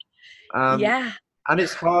 Yeah. And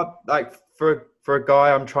it's hard, like for a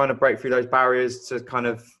guy, I'm trying to break through those barriers to kind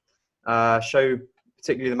of show,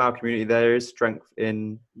 particularly the male community, there is strength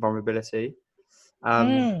in vulnerability.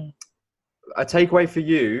 A takeaway for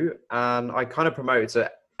you, and I kind of promote it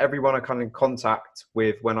to everyone I come in contact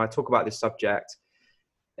with when I talk about this subject,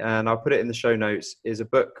 and I'll put it in the show notes, is a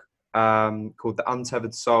book called The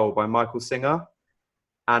Untethered Soul by Michael Singer.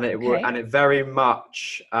 And it very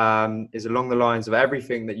much is along the lines of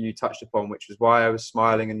everything that you touched upon, which is why I was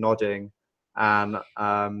smiling and nodding. And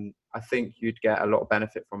I think you'd get a lot of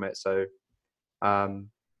benefit from it. So I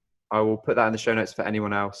will put that in the show notes for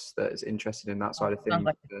anyone else that is interested in that side of things.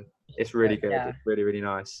 It's really good. Yeah. It's really, really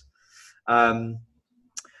nice.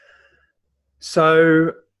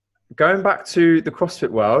 So going back to the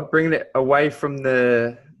CrossFit world, bringing it away from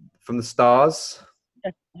the stars.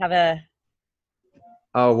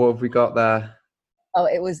 Oh, what have we got there? Oh,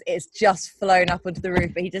 it's just flown up onto the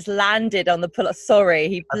roof, but he just landed on the pull-up. Sorry,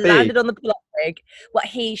 he landed on the pull-up rig.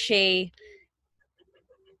 She.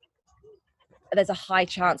 There's a high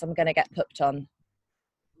chance I'm going to get pooped on.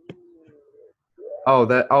 Oh,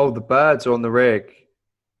 the birds are on the rig.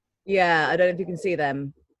 Yeah, I don't know if you can see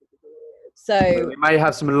them. So we may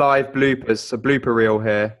have some live bloopers, a blooper reel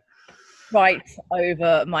here. Right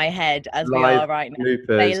over my head as live we are right now.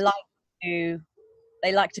 Bloopers.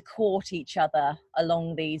 They like to court each other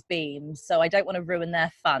along these beams, so I don't want to ruin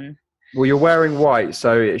their fun. Well, you're wearing white,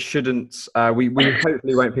 so it shouldn't. We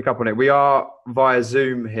hopefully won't pick up on it. We are via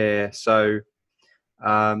Zoom here, so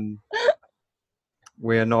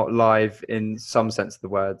we are not live in some sense of the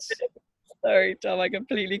words. Sorry, Tom, I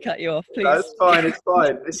completely cut you off. Please. That's fine. It's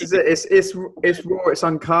fine. This is it. It's raw. It's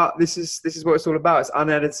uncut. This is what it's all about. It's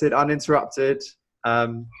unedited, uninterrupted.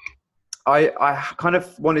 I kind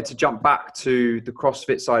of wanted to jump back to the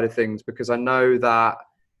CrossFit side of things because I know that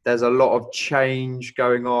there's a lot of change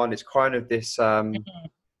going on. It's kind of this.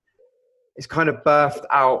 It's kind of birthed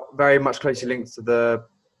out very much closely linked to the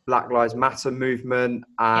Black Lives Matter movement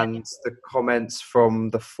and the comments from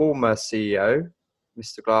the former CEO,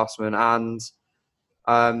 Mr. Glassman, and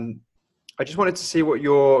I just wanted to see what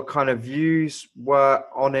your kind of views were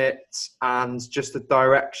on it and just the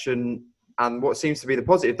direction and what seems to be the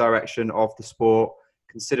positive direction of the sport,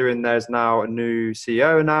 considering there's now a new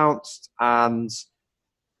CEO announced. And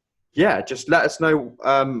yeah, just let us know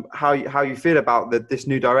how you feel about this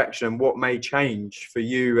new direction, what may change for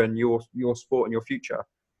you and your sport and your future.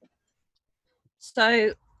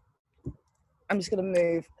 So I'm just going to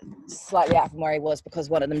move slightly out from where he was because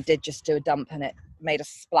one of them did just do a dump and it made a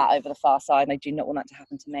splat over the far side, and I do not want that to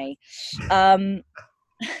happen to me.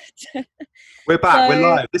 We're back. We're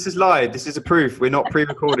live. This is live. This is a proof. We're not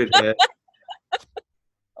pre-recorded here.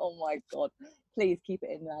 Oh my God. Please keep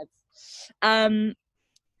it in, lads.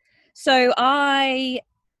 So I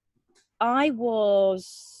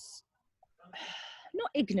was not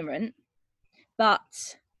ignorant,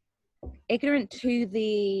 but ignorant to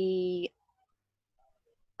the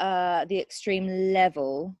extreme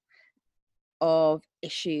level of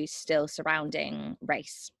issues still surrounding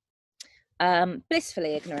race.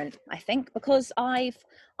 Blissfully ignorant, I think, because I've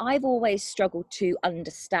always struggled to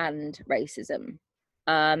understand racism,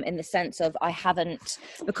 in the sense of I haven't,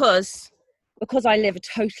 because I live a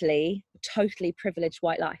totally privileged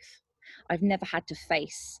white life. I've never had to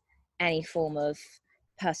face any form of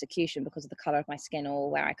persecution because of the color of my skin or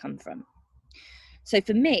where I come from. So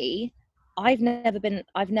for me, I've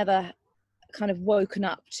never kind of woken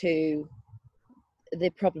up to the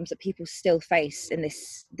problems that people still face in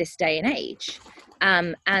this day and age,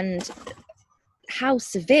 and how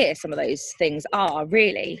severe some of those things are,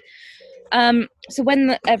 really. So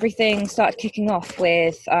when everything started kicking off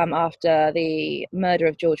with after the murder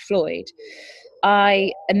of George Floyd,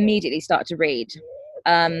 I immediately started to read.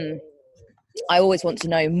 I always want to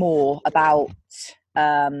know more about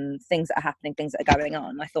things that are happening, things that are going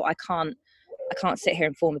on. I thought I can't sit here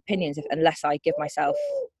and form opinions unless I give myself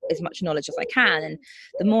as much knowledge as I can. And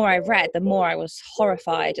the more I read, the more I was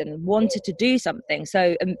horrified and wanted to do something.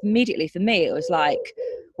 So immediately for me, it was like,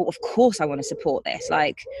 well, of course I want to support this.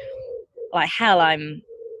 Like hell, I'm,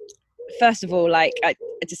 first of all, like, I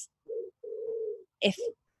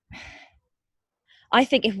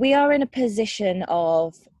think if we are in a position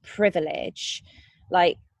of privilege,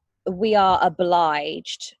 like, we are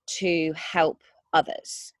obliged to help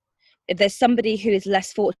others. If there's somebody who is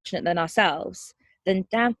less fortunate than ourselves, then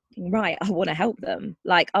damn right, I want to help them.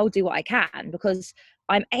 Like, I'll do what I can because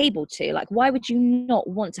I'm able to. Like, why would you not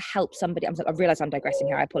want to help somebody? I realize I'm digressing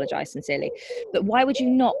here. I apologize sincerely. But why would you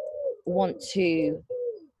not want to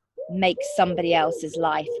make somebody else's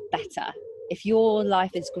life better? If your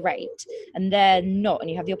life is great and they're not, and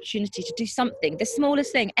you have the opportunity to do something, the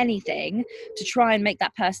smallest thing, anything, to try and make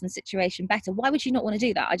that person's situation better, why would you not want to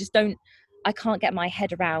do that? I can't get my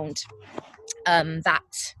head around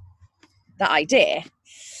that idea.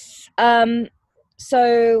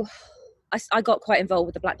 So I got quite involved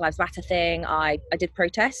with the Black Lives Matter thing. I did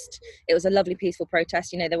protest. It was a lovely, peaceful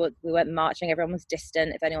protest. You know, we weren't marching. Everyone was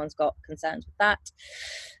distant, if anyone's got concerns with that.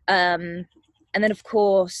 And then, of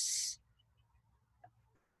course,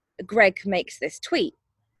 Greg makes this tweet.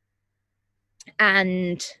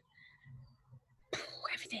 And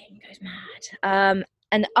everything goes mad.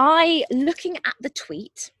 And looking at the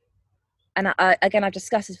tweet, and again, I've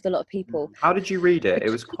discussed this with a lot of people. How did you read it? It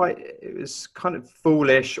was kind of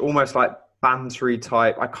foolish, almost like bantery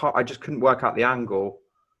type. I just couldn't work out the angle.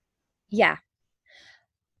 Yeah.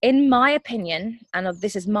 In my opinion, and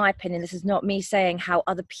this is my opinion, this is not me saying how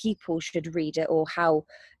other people should read it or how,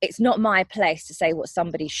 it's not my place to say what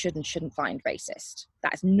somebody should and shouldn't find racist.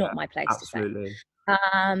 That is not my place absolutely.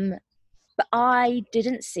 to say. But I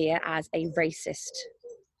didn't see it as a racist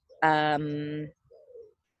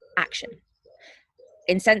action.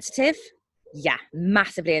 Insensitive, yeah,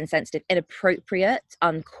 massively insensitive, inappropriate,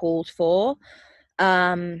 uncalled for,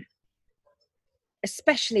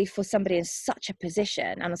 especially for somebody in such a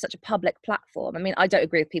position and on such a public platform. I mean, I don't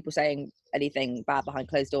agree with people saying anything bad behind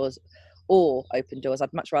closed doors or open doors.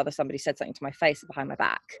 I'd much rather somebody said something to my face behind my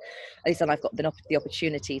back. At least then I've got the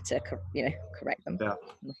opportunity to correct them, or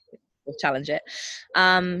challenge it.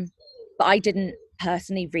 But I didn't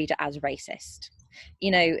personally read it as racist.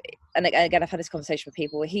 You know, and again, I've had this conversation with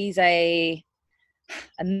people. He's a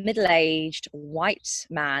a middle-aged white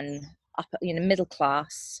man, middle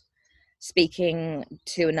class, speaking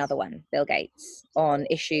to another one, Bill Gates, on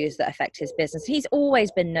issues that affect his business. He's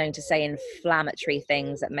always been known to say inflammatory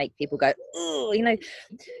things that make people go, oh,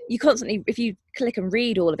 you constantly, if you click and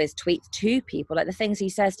read all of his tweets to people, like the things he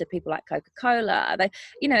says to people like Coca-Cola,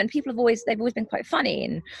 and people they've always been quite funny.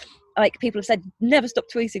 And like people have said, never stop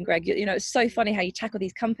tweeting, Greg. It's so funny how you tackle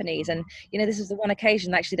these companies. And, this is the one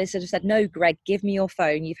occasion, actually, they sort of said, no, Greg, give me your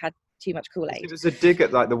phone. You've had too much Kool-Aid. It was a dig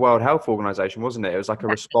at like the World Health Organization, wasn't it? It was like a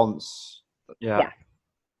response. Yeah.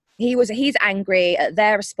 He's angry at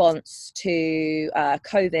their response to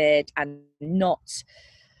COVID and not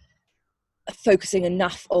focusing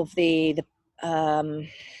enough of the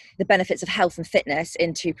benefits of health and fitness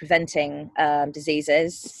into preventing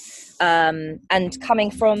diseases, and coming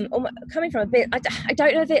from a bit, I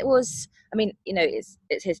don't know if it was,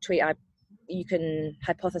 it's his tweet. You can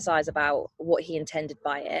hypothesize about what he intended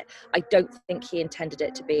by it. I don't think he intended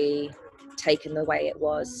it to be taken the way it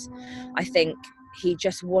was. I think he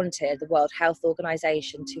just wanted the World Health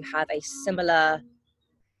Organization to have a similar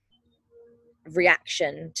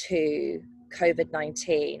reaction to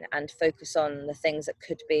COVID-19 and focus on the things that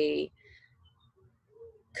could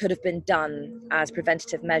have been done as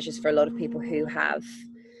preventative measures for a lot of people who have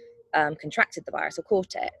contracted the virus or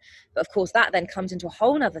caught it. But of course that then comes into a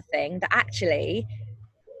whole nother thing that actually,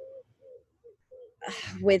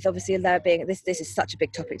 with obviously there being this is such a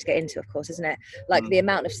big topic to get into, of course, isn't it? Like the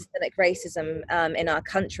amount of systemic racism in our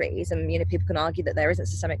countries, and people can argue that there isn't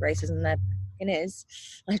systemic racism, there is.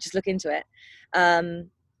 I just look into it.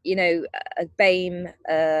 BAME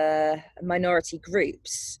minority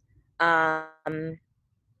groups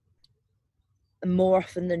more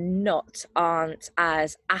often than not aren't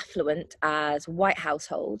as affluent as white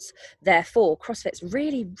households. Therefore, CrossFit's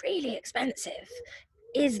really, really expensive.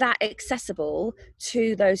 Is that accessible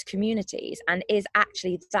to those communities? And is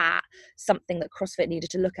actually that something that CrossFit needed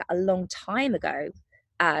to look at a long time ago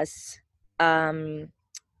as a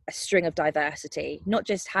string of diversity, not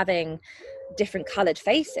just having different colored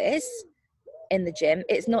faces in the gym.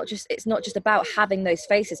 It's not just about having those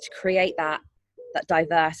faces to create that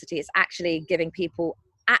diversity. It's actually giving people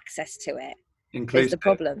access to it. Inclusive is the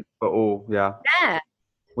problem. For all, yeah. Yeah.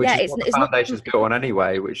 Which is what the foundation's built on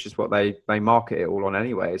anyway, which is what they market it all on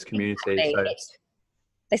anyway, is community. Exactly. So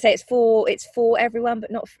they say it's for everyone,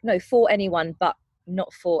 but for anyone, but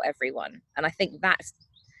not for everyone. And I think that's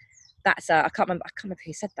I can't remember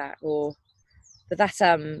who said that, but that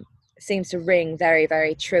seems to ring very,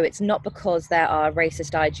 very true. It's not because there are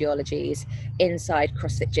racist ideologies inside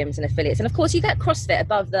CrossFit gyms and affiliates. And of course you get CrossFit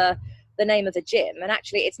above the name of the gym, and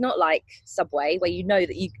actually it's not like Subway where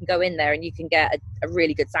that you can go in there and you can get a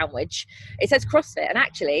really good sandwich. It says CrossFit, and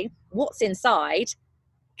actually what's inside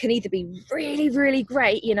can either be really, really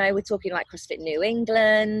great, we're talking like CrossFit New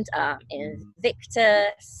England,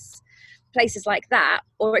 Invictus, places like that,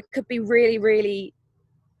 or it could be really, really,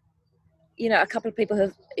 a couple of people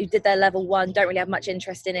who did their level 1 don't really have much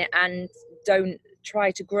interest in it and don't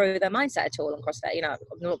try to grow their mindset at all on CrossFit. I'm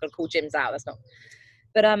not going to call gyms out, that's not.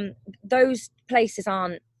 But those places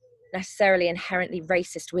aren't necessarily inherently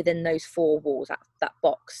racist within those 4 walls, that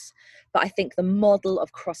box. But I think the model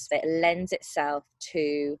of CrossFit lends itself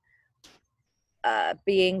to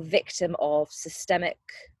being victim of systemic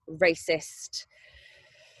racist,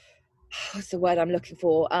 what's the word I'm looking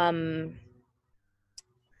for?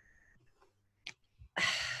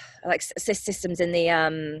 Like systems in the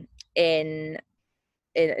in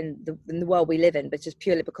the world we live in, but just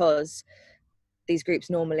purely because these groups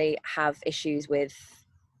normally have issues with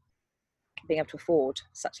being able to afford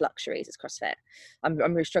such luxuries as CrossFit. I'm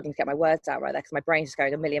really struggling to get my words out right there because my brain's just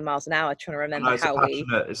going a million miles an hour trying to remember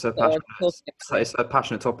it's a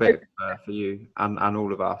passionate topic for you and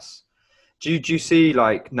all of us. Do you see,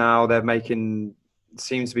 like, now they're making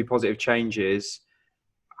seems to be positive changes?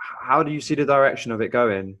 How do you see the direction of it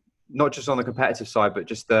going? Not just on the competitive side, but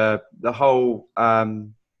just the whole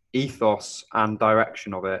ethos and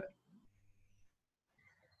direction of it.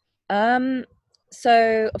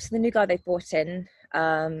 So obviously the new guy they've brought in,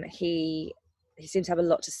 he seems to have a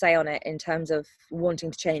lot to say on it in terms of wanting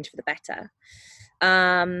to change for the better.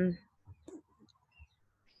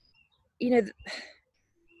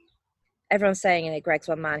 Everyone's saying, Greg's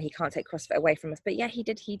one man, he can't take CrossFit away from us. But yeah, he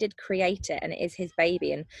did create it, and it is his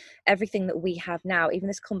baby. And everything that we have now, even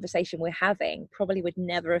this conversation we're having, probably would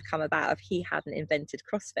never have come about if he hadn't invented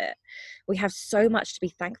CrossFit. We have so much to be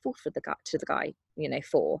thankful for the guy,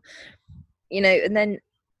 for. And then,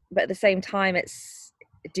 but at the same time,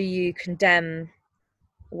 do you condemn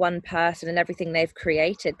one person and everything they've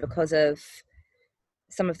created because of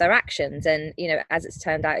some of their actions. And, you know, as it's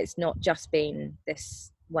turned out, it's not just been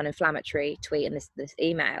this one inflammatory tweet and this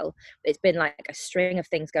email. It's been like a string of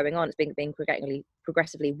things going on. It's been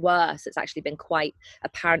progressively worse. It's actually been quite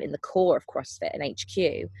apparent in the core of CrossFit and HQ.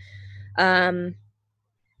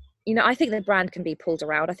 You know, I think the brand can be pulled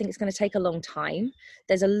around. I think it's going to take a long time.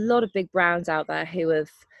 There's a lot of big brands out there who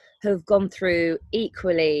have gone through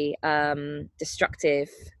equally destructive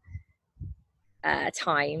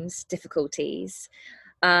times, difficulties,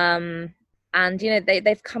 and, you know,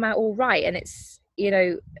 they've come out all right. And it's, you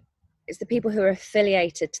know, it's the people who are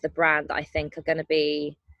affiliated to the brand that I think are going to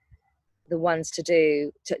be the ones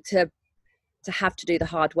to have to do the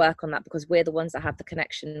hard work on that, because we're the ones that have the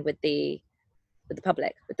connection with the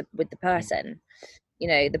public, with the person. You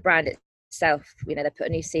know, the brand itself, you know, they put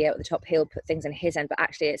a new CEO at the top, he'll put things in his end, but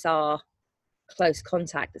actually it's our close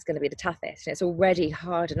contact that's going to be the toughest. And it's already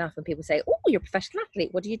hard enough when people say, oh, you're a professional athlete,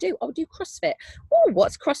 what do you do? Oh, I do CrossFit. Oh,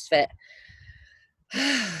 what's CrossFit?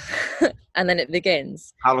 And then it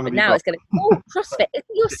begins. How long but have now you got? it's going to, oh, CrossFit,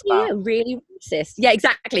 isn't your CEO really racist? Yeah,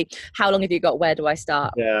 exactly. How long have you got? Where do I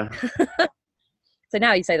start? Yeah. So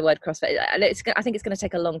now you say the word CrossFit. I think it's going to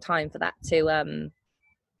take a long time for that to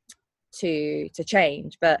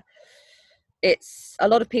change. But it's, a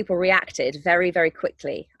lot of people reacted very, very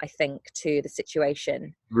quickly, I think, to the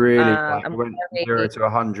situation. Really, and went 0 to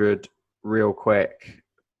 100 real quick.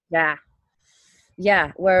 Yeah.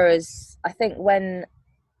 Whereas I think when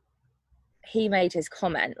he made his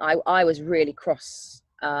comment, I was really cross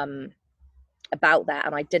about that,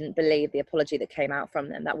 and I didn't believe the apology that came out from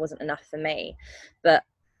them. That wasn't enough for me. But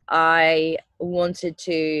I wanted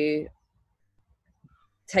to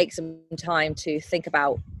take some time to think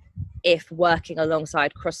about if working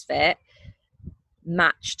alongside CrossFit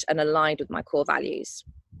matched and aligned with my core values.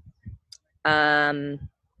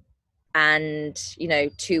 And, you know,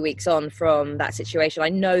 2 weeks on from that situation, I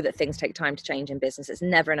know that things take time to change in business. It's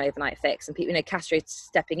never an overnight fix. And people, you know, Castro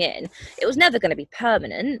stepping in, it was never going to be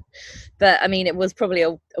permanent. But I mean, it was probably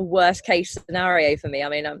a worst case scenario for me. I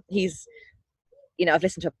mean, he's, you know, I've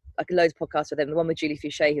listened to loads of podcasts with him. The one with Julie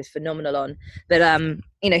Fouché, he was phenomenal on. But,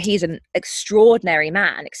 you know, he's an extraordinary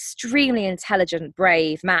man, extremely intelligent,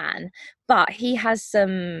 brave man. But he has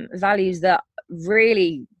some values that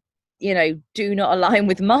really, you know, do not align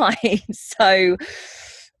with mine. So,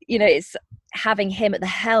 you know, it's having him at the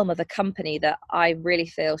helm of a company that I really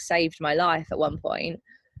feel saved my life at one point.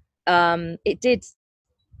 It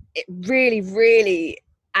really, really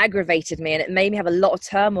aggravated me, and it made me have a lot of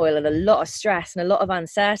turmoil and a lot of stress and a lot of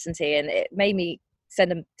uncertainty. And it made me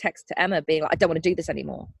send a text to Emma being like, I don't want to do this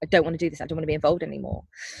anymore. I don't want to do this. I don't want to be involved anymore.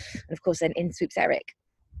 And of course, then in swoops Eric.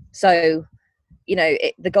 So, you know,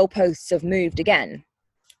 the goalposts have moved again.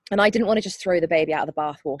 And I didn't want to just throw the baby out of the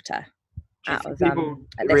bathwater. People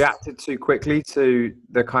reacted too quickly to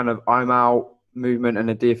the kind of I'm out movement and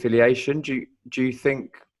a de-affiliation. Do you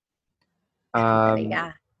think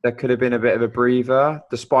there could have been a bit of a breather,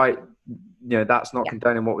 despite, you know, that's not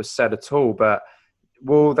condoning what was said at all, but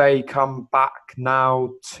will they come back now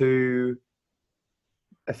to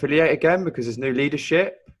affiliate again because there's new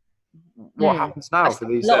leadership? What happens now for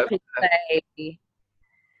these?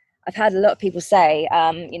 I've had a lot of people say,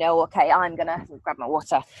 you know, okay, I'm going to grab my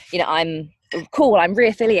water. You know, I'm cool. I'm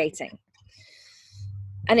reaffiliating.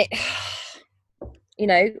 And it, you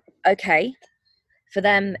know, okay. For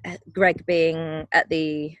them, Greg being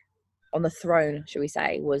on the throne, shall we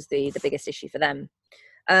say, was the biggest issue for them.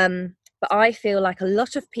 But I feel like a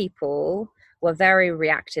lot of people were very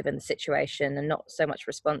reactive in the situation and not so much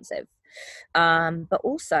responsive. But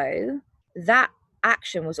also that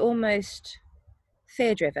action was almost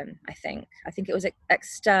fear-driven, I think. I think it was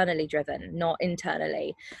externally driven, not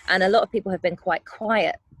internally. And a lot of people have been quite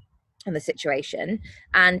quiet in the situation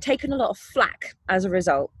and taken a lot of flack as a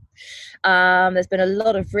result. There's been a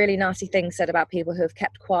lot of really nasty things said about people who have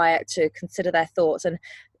kept quiet to consider their thoughts. And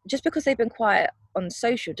just because they've been quiet on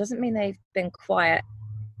social doesn't mean they've been quiet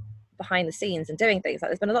behind the scenes and doing things. Like,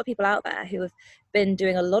 there's been a lot of people out there who have been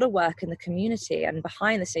doing a lot of work in the community and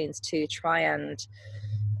behind the scenes to try and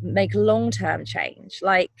make long-term change.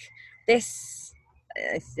 Like this,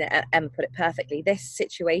 Emma put it perfectly, this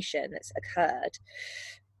situation that's occurred,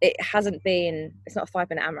 it's not a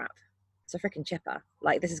 5-minute AMRAP, it's a freaking chipper.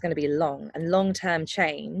 Like, this is going to be long, and long-term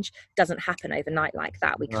change doesn't happen overnight like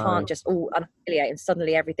that. We can't just all unaffiliate and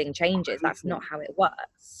suddenly everything changes. That's not how it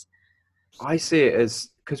works. I see it as,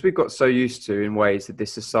 because we've got so used to, in ways, that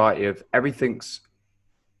this society of everything's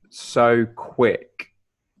so quick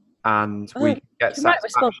and we can get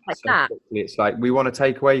satisfaction like so that. quickly. It's like, we want a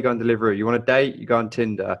takeaway, you go on Deliveroo. You want a date, you go on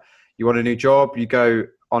Tinder. You want a new job, you go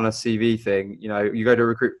on a CV thing. You know, you go to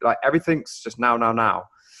recruit, like everything's just now.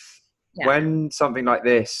 Yeah. When something like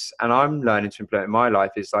this, and I'm learning to implement in my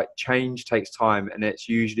life, is like change takes time, and it's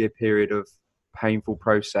usually a period of painful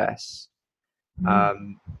process.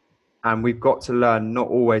 And we've got to learn not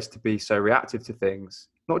always to be so reactive to things,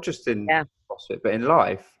 not just in CrossFit, but in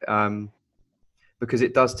life, because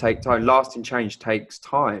it does take time. Lasting change takes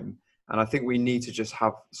time. And I think we need to just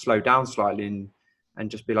slow down slightly and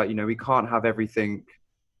just be like, you know, we can't have everything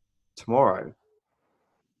tomorrow.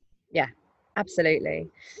 Yeah, absolutely.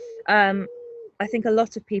 I think a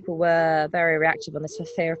lot of people were very reactive on this for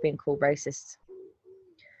fear of being called racist,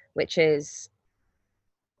 which is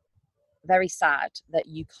very sad that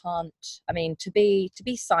you can't. I mean, to be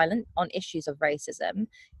silent on issues of racism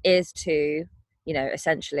is to, you know,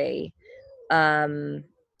 essentially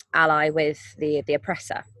ally with the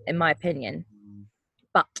oppressor, in my opinion.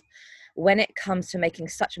 But when it comes to making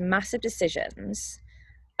such massive decisions,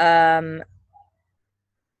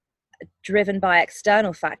 driven by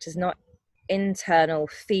external factors, not internal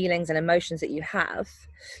feelings and emotions that you have.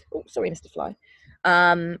 Oh, sorry, Mr. Fly.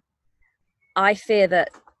 I fear that,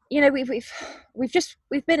 you know, we've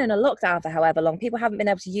been in a lockdown for however long. People haven't been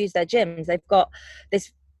able to use their gyms. They've got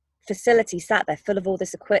this facility sat there full of all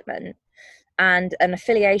this equipment and an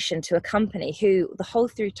affiliation to a company who the whole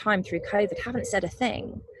time through COVID haven't said a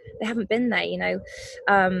thing. They haven't been there, you know.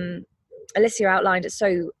 Alicia outlined it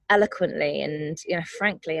so eloquently and, you know,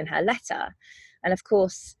 frankly in her letter. And of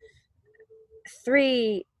course,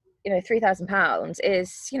 £3,000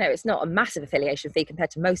 is, you know, it's not a massive affiliation fee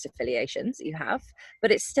compared to most affiliations that you have, but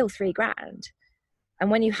it's still £3,000. And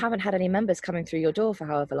when you haven't had any members coming through your door for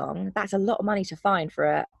however long, that's a lot of money to find for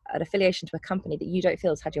an affiliation to a company that you don't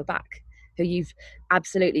feel has had your back, who you've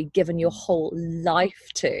absolutely given your whole life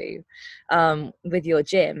to, with your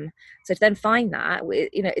gym. So to then find that,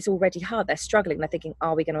 you know, it's already hard. They're struggling. They're thinking,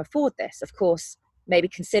 are we going to afford this? Of course, maybe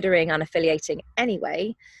considering unaffiliating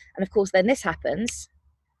anyway. And of course, then this happens.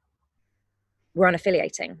 We're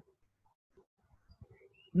unaffiliating.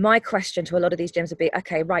 My question to a lot of these gyms would be,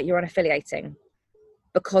 okay, right, you're unaffiliating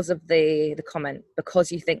because of the comment,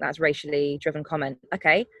 because you think that's racially driven comment.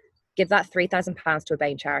 Okay, give that £3,000 to a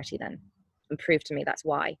BAME charity then and prove to me that's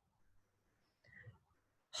why.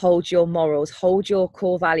 Hold your morals, hold your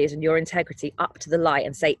core values and your integrity up to the light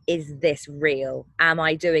and say, is this real? Am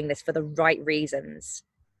I doing this for the right reasons?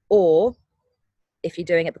 Or if you're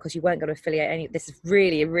doing it because you weren't going to affiliate any, this is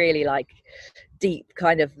really, really like deep,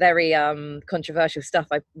 kind of very controversial stuff.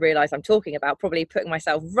 I realize I'm talking about, probably putting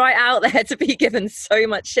myself right out there to be given so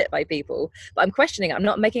much shit by people, but I'm questioning it. I'm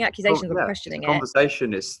not making accusations. I'm questioning it.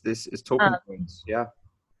 Conversation is talking points. Yeah,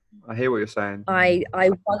 I hear what you're saying. I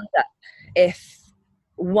wonder if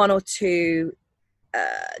one or two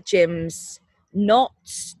gyms, not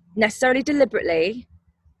necessarily deliberately,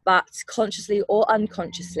 but consciously or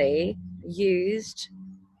unconsciously, used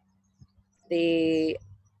the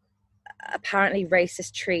apparently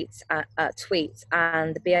racist tweets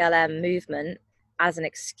and the BLM movement as an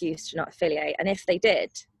excuse to not affiliate. And if they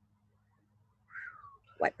did,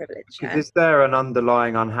 white privilege. Yeah? Is there an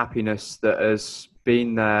underlying unhappiness that has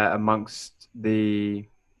been there amongst the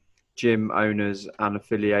gym owners and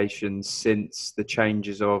affiliations since the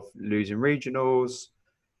changes of losing regionals?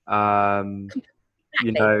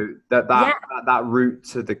 You know, that route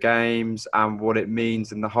to the games and what it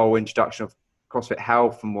means and the whole introduction of CrossFit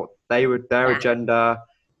Health and what their agenda.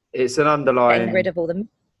 It's an underlying getting rid of all the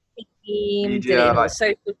media, like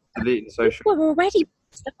deleting social. People were already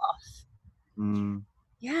pissed off.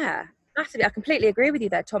 Yeah, massively. I completely agree with you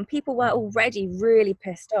there, Tom. People were already really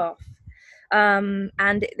pissed off, and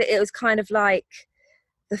it was kind of like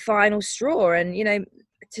the final straw. And you know,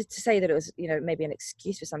 to say that it was, you know, maybe an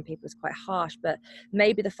excuse for some people is quite harsh, but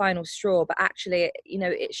maybe the final straw. But actually, you know,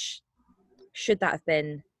 it should that have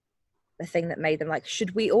been the thing that made them, like,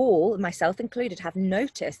 should we all, myself included, have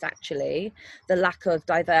noticed actually the lack of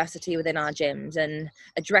diversity within our gyms and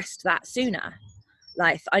addressed that sooner?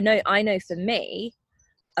 Like, I know for me,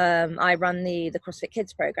 I run the CrossFit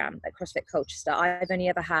Kids program at CrossFit Colchester. I've only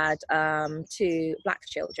ever had 2 black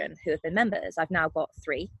children who have been members. I've now got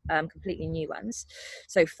 3 completely new ones,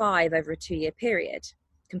 so 5 over a 2-year period,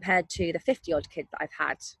 compared to the 50 odd kids that I've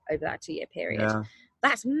had over that 2-year period. Yeah.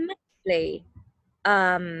 That's massively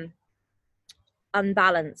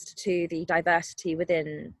unbalanced to the diversity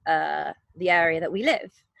within the area that we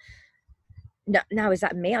live. Now, is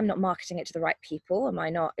that me? I'm not marketing it to the right people. Am I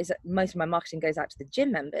not? Is it most of my marketing goes out to the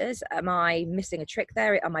gym members? Am I missing a trick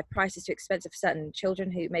there? Are my prices too expensive for certain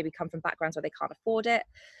children who maybe come from backgrounds where they can't afford it?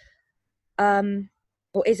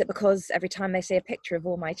 Or is it because every time they see a picture of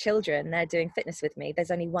all my children, they're doing fitness with me,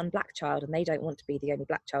 there's only one black child and they don't want to be the only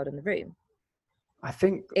black child in the room? I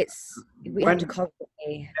think We have to when,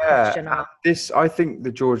 constantly yeah, question our... I think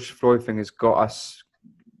the George Floyd thing has got us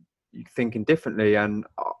thinking differently. And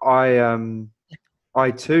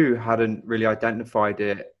I too hadn't really identified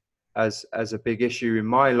it as a big issue in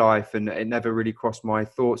my life, and it never really crossed my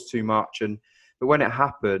thoughts too much. But when it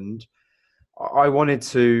happened, I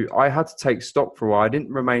had to take stock for a while. I didn't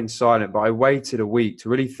remain silent, but I waited a week to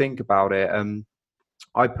really think about it.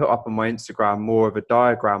 I put up on my Instagram more of a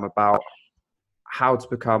diagram about how to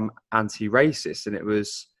become anti-racist, and it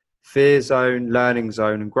was fear zone, learning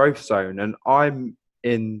zone, and growth zone. And I'm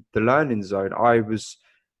in the learning zone. I was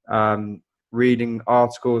reading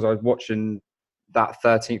articles. I was watching that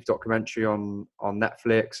 13th documentary on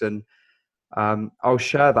Netflix, and I'll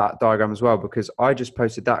share that diagram as well, because I just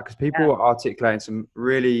posted that because people were articulating some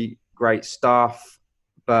really great stuff.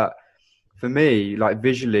 But for me, like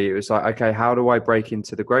visually, it was like, okay, how do I break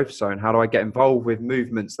into the growth zone? How do I get involved with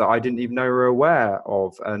movements that I didn't even know were aware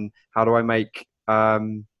of? And how do I make,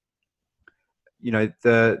 the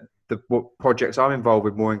what projects I'm involved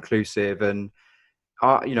with more inclusive? And,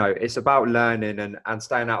 it's about learning and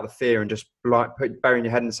staying out of the fear and just like burying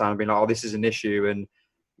your head in the sand and being like, oh, this is an issue. And,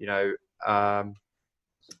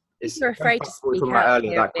 it's People are afraid to what we were speak talking about out.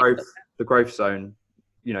 earlier, that the growth zone,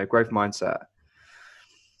 growth mindset.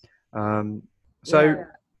 Are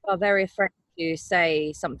very afraid to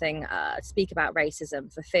say something, speak about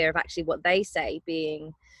racism for fear of actually what they say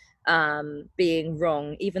being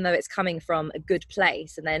wrong, even though it's coming from a good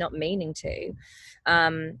place and they're not meaning to.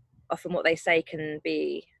 Often what they say can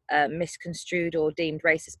be misconstrued or deemed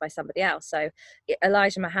racist by somebody else. So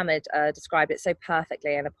Elijah Muhammad described it so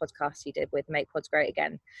perfectly in a podcast he did with Make Pods Great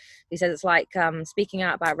Again. He said it's like speaking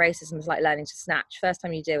out about racism is like learning to snatch. First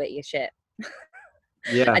time you do it, you're shit.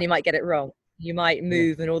 Yeah. And you might get it wrong. You might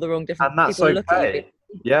move in all the wrong different... And that's people okay. Look at you.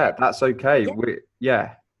 Yeah, that's okay. Making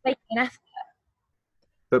an effort.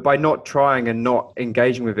 But by not trying and not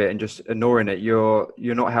engaging with it and just ignoring it, you're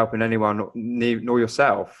not helping anyone, nor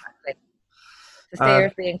yourself. Exactly. The fear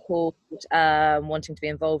of being called, wanting to be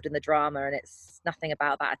involved in the drama, and it's nothing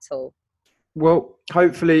about that at all. Well,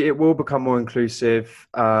 hopefully it will become more inclusive.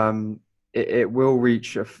 It will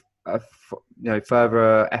reach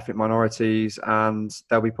further ethnic minorities, and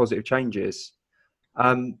there'll be positive changes.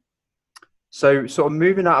 So sort of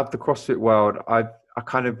moving out of the CrossFit world, we're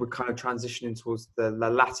kind of transitioning towards the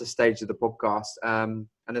latter stage of the podcast. And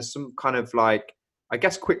there's some kind of like, I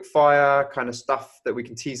guess, quick fire kind of stuff that we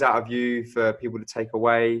can tease out of you for people to take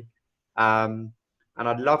away. And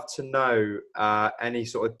I'd love to know any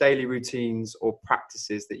sort of daily routines or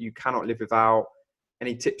practices that you cannot live without,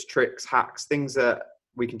 any tips, tricks, hacks, things that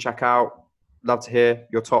we can check out. Love to hear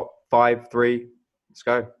your top 5, 3. Let's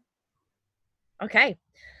go. Okay.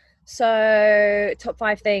 So top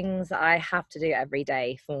 5 things that I have to do every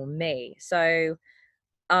day for me. So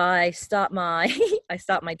I start my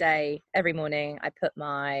day every morning. I put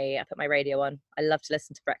my radio on. I love to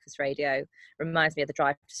listen to breakfast radio. Reminds me of the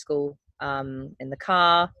drive to school in the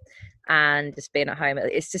car and just being at home.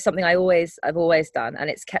 It's just something I've always done, and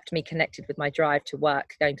it's kept me connected with my drive to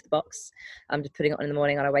work, going to the box. I'm just putting it on in the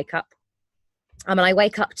morning when I wake up. And I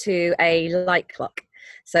wake up to a light clock,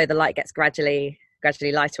 so the light gets gradually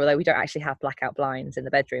lighter, although we don't actually have blackout blinds in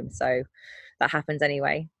the bedroom, so that happens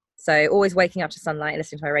anyway. So always waking up to sunlight and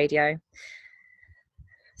listening to my radio.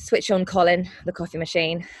 Switch on Colin, the coffee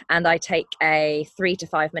machine, and I take a 3 to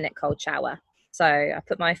 5 minute cold shower. So I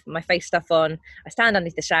put my face stuff on, I stand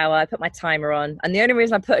underneath the shower, I put my timer on. And the only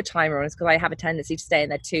reason I put a timer on is because I have a tendency to stay in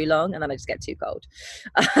there too long and then I just get too cold.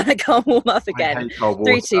 I can't warm up again. I hate cold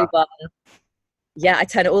water. 3, 2, 1. Yeah, I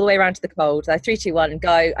turn it all the way around to the cold. So 3, 2, 1,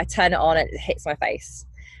 go. I turn it on, it hits my face.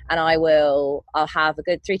 And I'll have a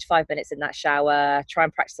good 3 to 5 minutes in that shower, try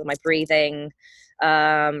and practice on my breathing,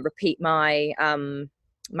 repeat my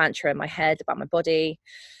mantra in my head about my body,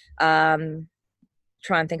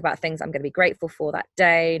 try and think about things I'm going to be grateful for that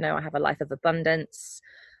day. I have a life of abundance.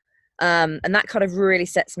 And that kind of really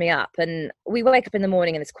sets me up. And we wake up in the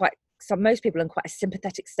morning and most people are in quite a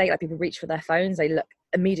sympathetic state. Like people reach for their phones, they look,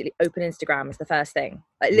 immediately open Instagram is the first thing.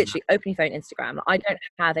 Like literally open your phone, Instagram. I don't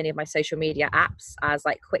have any of my social media apps as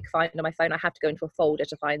like quick find on my phone. I have to go into a folder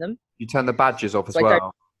to find them. You turn the badges off as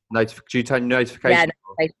well. Do you turn notifications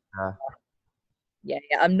off? Yeah.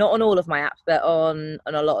 I'm not on all of my apps, but on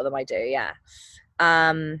a lot of them I do. Yeah.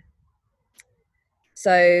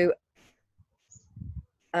 So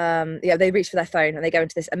they reach for their phone and they go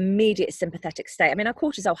into this immediate sympathetic state. I mean, our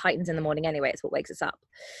cortisol heightens in the morning anyway. It's what wakes us up.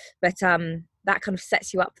 But that kind of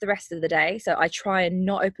sets you up for the rest of the day. So I try and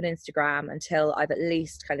not open Instagram until I've at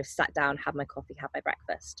least kind of sat down, had my coffee, had my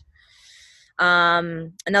breakfast.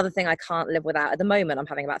 Another thing I can't live without at the moment, I'm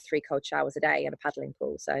having about 3 cold showers a day and a paddling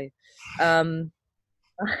pool. So, so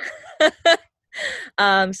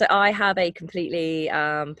I have a completely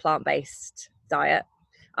plant-based diet.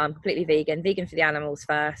 I'm completely vegan for the animals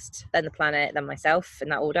first, then the planet, then myself, in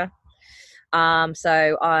that order.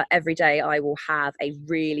 So every day I will I'll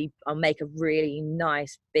make a really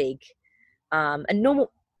nice big, and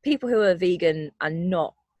normal people who are vegan are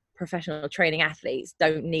not professional training athletes,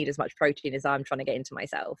 don't need as much protein as I'm trying to get into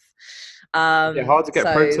myself. Is it hard to get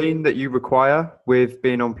protein that you require with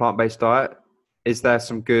being on plant-based diet? Is there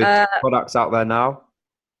some good products out there now?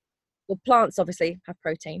 Well, plants obviously have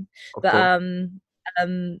protein,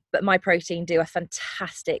 but my protein do a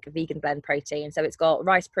fantastic vegan blend protein. So it's got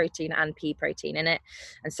rice protein and pea protein in it.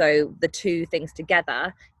 And so the two things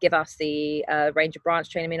together give us the range of branch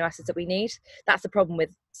chain amino acids that we need. That's the problem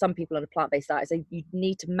with some people on a plant-based diet. So you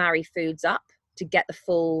need to marry foods up to get the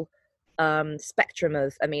full spectrum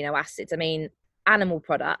of amino acids. I mean, animal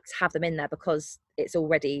products have them in there because it's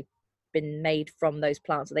already been made from those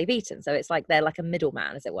plants that they've eaten. So it's like they're like a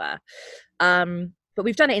middleman, as it were. But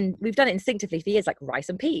we've done it instinctively for years, like rice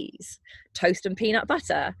and peas, toast and peanut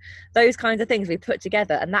butter, those kinds of things we put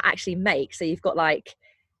together, and that actually makes, so you've got like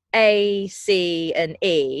A, C, and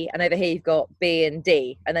E, and over here you've got B and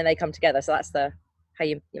D, and then they come together. So that's how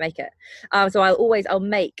you make it. So I'll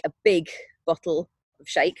make a big bottle of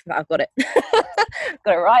shake. I've got it,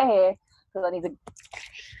 got it right here because I need to,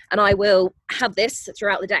 and I will have this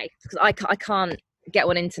throughout the day because I can't get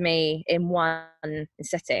one into me in one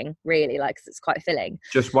sitting, really, like, cause it's quite filling.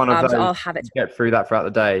 Just one of those. So I'll have it. Get through that throughout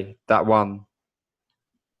the day. That one.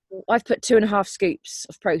 I've put 2.5 scoops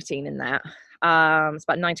of protein in that. It's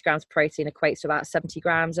about 90 grams of protein equates to about 70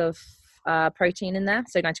 grams of protein in there.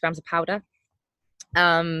 So 90 grams of powder.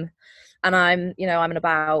 And I'm in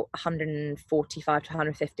about 145 to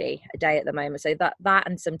 150 a day at the moment. So that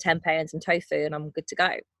and some tempeh and some tofu, and I'm good to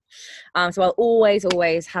go. So I'll always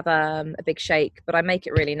have a big shake, but I make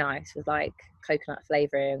it really nice with like coconut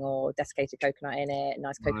flavoring or desiccated coconut in it,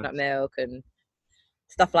 nice coconut milk and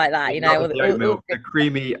stuff like that. The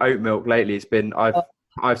creamy oat milk lately. It's been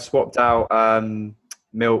I've swapped out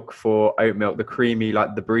milk for oat milk. The creamy,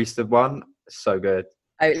 like the barista one, so good.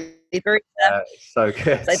 Oatly barista. So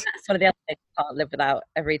good. So that's one of the other things I can't live without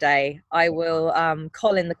every day. I will,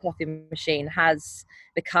 Colin, the coffee machine, has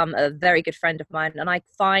become a very good friend of mine. And I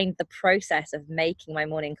find the process of making my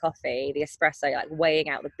morning coffee, the espresso, like weighing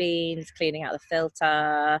out the beans, cleaning out the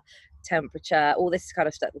filter, temperature, all this kind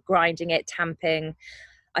of stuff, grinding it, tamping.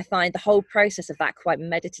 I find the whole process of that quite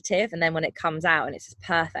meditative. And then when it comes out and it's just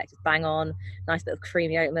perfect, it's bang on, nice little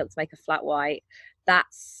creamy oat milk to make a flat white.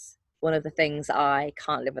 That's one of the things I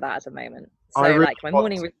can't live without at the moment. So really like my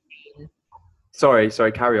morning routine. Sorry,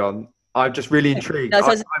 carry on. I'm just really intrigued. No,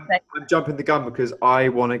 I'm jumping the gun because I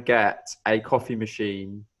want to get a coffee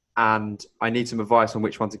machine and I need some advice on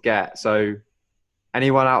which one to get. So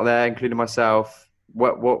anyone out there, including myself,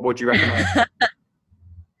 what do you recommend?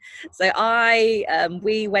 So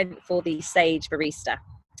we went for the Sage Barista.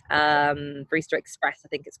 Barista Express, I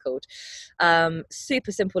think it's called.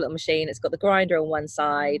 Super simple little machine. It's got the grinder on one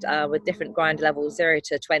side with different grind levels, 0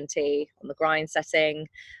 to 20 on the grind setting,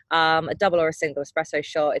 a double or a single espresso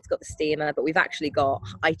shot. It's got the steamer, but we've actually got,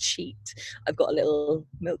 I cheat, I've got a little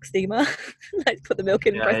milk steamer. Like put the milk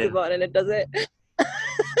in, press the button and it does it.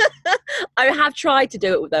 I have tried to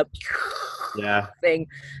do it with a thing,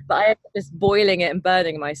 but I am just boiling it and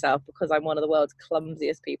burning myself because I'm one of the world's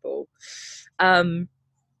clumsiest people.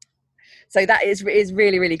 So that is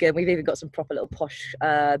really, really good. We've even got some proper little posh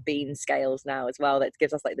bean scales now as well that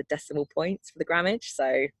gives us like the decimal points for the grammage.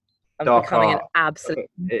 So I'm becoming an absolute...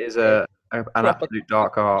 It is an absolute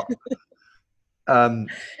dark art.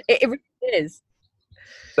 It really is.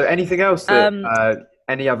 So anything else that,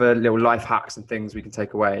 any other little life hacks and things we can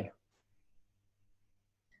take away?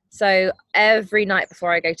 So every night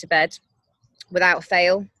before I go to bed, without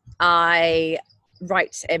fail, I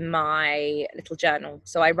write in my little journal.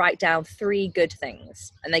 So I write down 3 good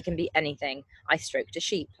things, and they can be anything. I stroked a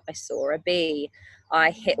sheep. I saw a bee.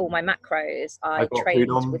 I hit all my macros. I got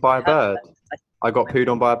pooed on by a bird. I got pooed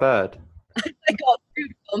on by a bird. I got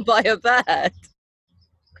pooed on by a bird.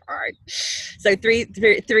 Right. So three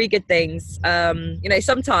good things.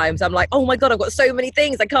 Sometimes I'm like, oh my god, I've got so many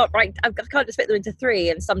things. I can't just fit them into 3.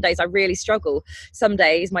 And some days I really struggle. Some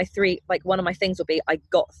days my 3, like one of my things will be, I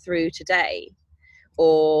got through today.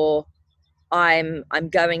 Or I'm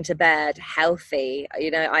going to bed healthy.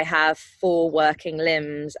 You know, I have 4 working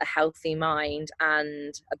limbs, a healthy mind,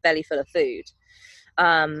 and a belly full of food.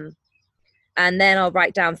 And then I'll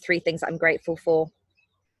write down 3 things that I'm grateful for.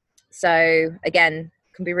 So again,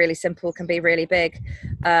 can be really simple, can be really big.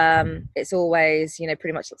 It's always, you know,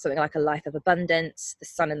 pretty much something like a life of abundance, the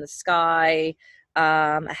sun in the sky,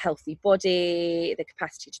 a healthy body, the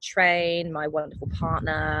capacity to train, my wonderful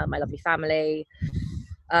partner, my lovely family.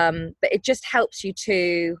 But it just helps you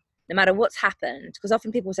to, no matter what's happened, because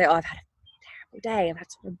often people say, oh, I've had a terrible day, I've had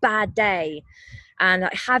a bad day. And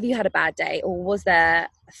like, have you had a bad day, or was there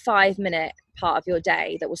a 5-minute part of your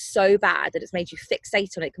day that was so bad that it's made you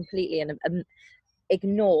fixate on it completely and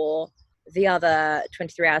ignore the other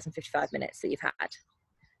 23 hours and 55 minutes that you've had?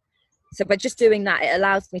 So by just doing that, it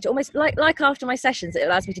allows me to almost like after my sessions, it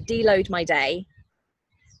allows me to deload my day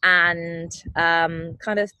and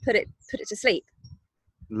kind of put it to sleep.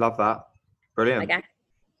 Love that. Brilliant. Okay.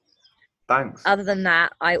 Thanks. Other than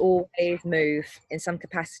that, I always move in some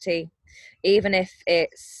capacity, even if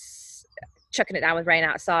it's chucking it down with rain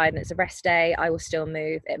outside and it's a rest day, I will still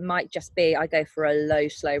move. It might just be I go for a low,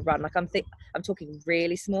 slow run. Like I'm talking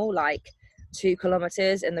really small, like 2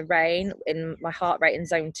 kilometers in the rain, in my heart rate in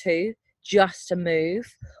zone 2, just to move.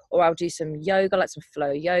 Or I'll do some yoga, like some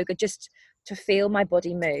flow yoga, just to feel my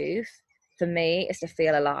body move. For me, is to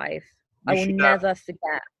feel alive. I will never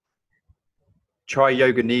forget. Try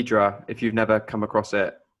Yoga Nidra if you've never come across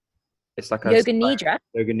it. It's like a Yoga Nidra.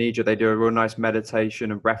 Yoga Nidra. They do a real nice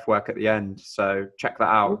meditation and breath work at the end. So check that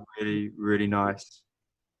out. Really, really nice.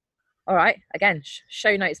 All right. Again,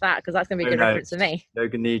 show notes that, because that's going to be a good reference for me.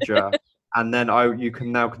 Yoga Nidra. And then you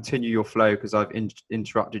can now continue your flow, because I've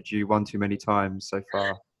interrupted you one too many times so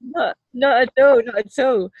far. Not at all. Not at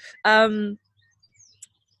all.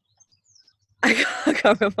 I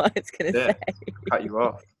can't remember what I was going to say. Cut you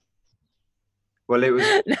off. Well, it was.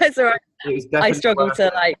 That's all right. It was definitely I struggle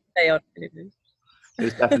to stay on. It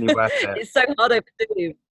was definitely worth it. It's so hard over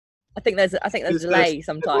Zoom. I think there's a delay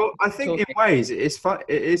sometimes. Well, I think in ways it's fun.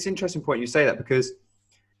 It's an interesting point you say that, because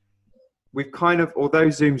we've kind of,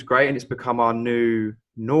 although Zoom's great and it's become our new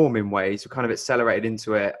norm in ways, we've kind of accelerated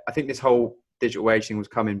into it. I think this whole digital age thing was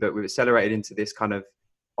coming, but we've accelerated into this kind of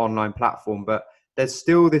online platform. But there's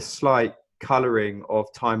still this slight colouring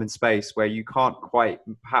of time and space where you can't quite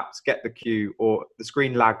perhaps get the cue, or the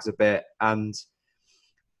screen lags a bit. And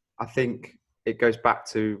I think it goes back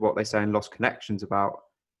to what they say in Lost Connections about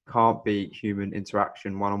can't beat human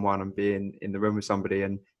interaction one-on-one and being in the room with somebody.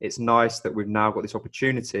 And it's nice that we've now got this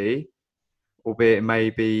opportunity, albeit it may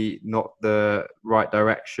be not the right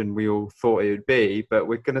direction we all thought it would be, but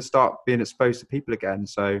we're going to start being exposed to people again.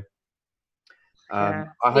 So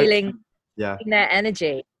feeling their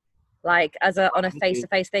energy, like on a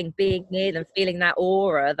face-to-face thing, being near them, feeling that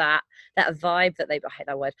aura, that vibe that they, I hate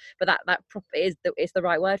that word, but that is the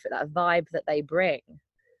right word for it, that vibe that they bring.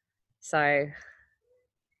 So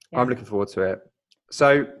I'm looking forward to it.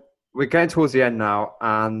 So we're getting towards the end now,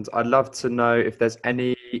 and I'd love to know if there's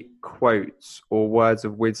any quotes or words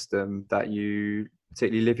of wisdom that you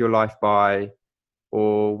particularly live your life by,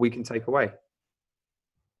 or we can take away,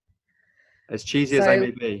 as cheesy as they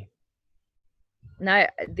may be. No,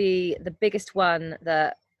 the biggest one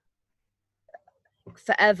that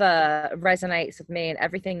forever resonates with me in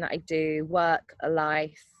everything that I do, work,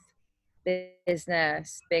 life,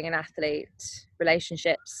 business, being an athlete,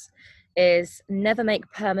 relationships, is never make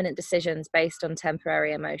permanent decisions based on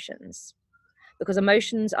temporary emotions. Because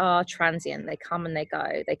emotions are transient. They come and they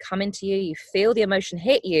go. They come into you. You feel the emotion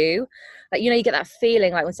hit you. Like, you get that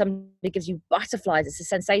feeling like when somebody gives you butterflies, it's a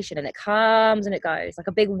sensation, and it comes and it goes like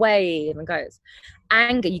a big wave and goes.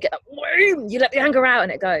 Anger, you get that, you let the anger out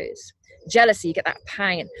and it goes. Jealousy, you get that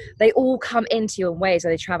pang. They all come into you in waves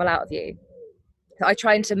where they travel out of you. So I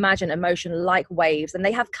try to imagine emotion like waves, and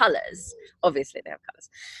they have colors. Obviously they have colors.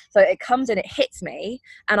 So it comes in, it hits me,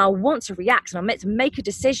 and I want to react, and I'm meant to make a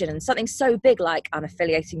decision, and something so big like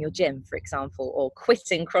unaffiliating your gym, for example, or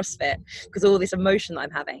quitting CrossFit because all this emotion that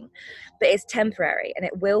I'm having. But it's temporary, and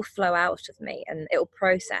it will flow out of me, and it will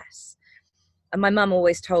process. And my mum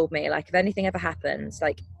always told me, like, if anything ever happens,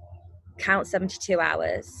 like, count 72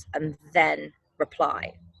 hours and then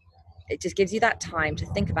reply. It just gives you that time to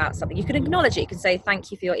think about something. You can acknowledge it. You can say,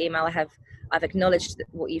 thank you for your email. I've acknowledged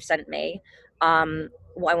what you've sent me.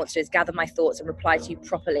 What I want to do is gather my thoughts and reply to you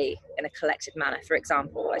properly in a collected manner, for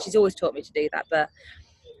example. Like, she's always taught me to do that, but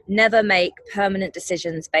never make permanent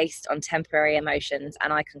decisions based on temporary emotions.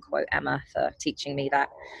 And I can quote Emma for teaching me that.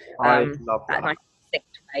 I love that. Nice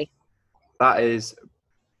distinct way. That is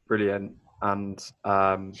brilliant. And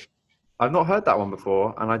I've not heard that one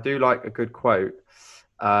before, and I do like a good quote.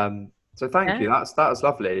 So thank you. That was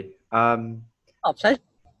lovely. Oh, pleasure.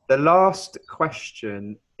 The last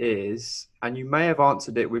question is, and you may have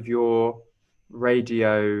answered it with your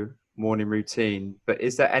radio morning routine, but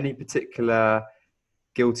is there any particular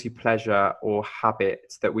guilty pleasure or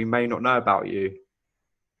habit that we may not know about you?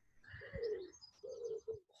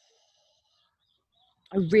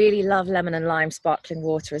 I really love lemon and lime sparkling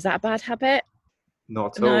water. Is that a bad habit?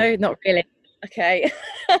 Not at all. No, not really. Okay.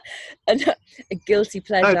 A guilty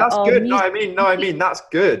pleasure. No, that's good. No, I mean that's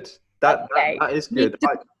good. That is good.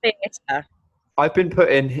 I've been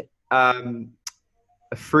putting a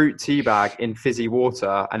fruit tea bag in fizzy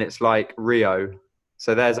water, and it's like Rio.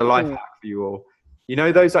 So there's a life hack for you all. You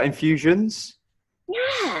know those like infusions?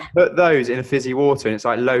 Yeah. Put those in a fizzy water, and it's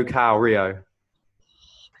like low cal Rio.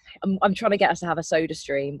 I'm trying to get us to have a soda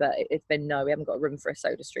stream, but it's been no. We haven't got room for a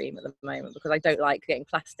soda stream at the moment because I don't like getting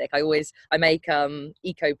plastic. I make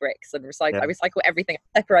eco bricks and recycle. Yeah. I recycle everything.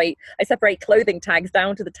 I separate clothing tags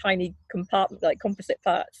down to the tiny compartment, like composite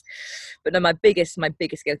parts. But no, my biggest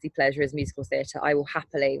guilty pleasure is musical theatre. I will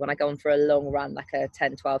happily, when I go on for a long run, like a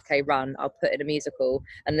 10, 12K run, I'll put in a musical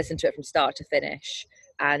and listen to it from start to finish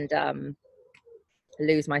and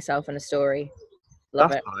lose myself in a story.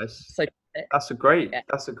 Love it. Nice. So that's a great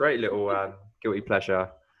little guilty pleasure.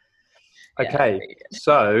 Okay,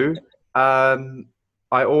 so I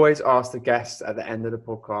always ask the guests at the end of the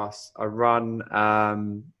podcast. I run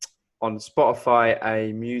on Spotify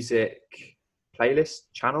a music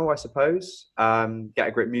playlist channel, I suppose. Get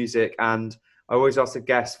a Grip Music, and I always ask the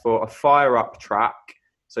guests for a fire up track,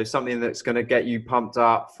 so something that's going to get you pumped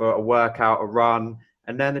up for a workout, a run,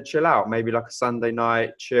 and then a chill out, maybe like a Sunday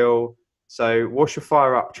night chill. So what's your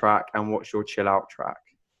fire up track and what's your chill out track?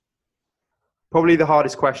 Probably the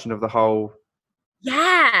hardest question of the whole.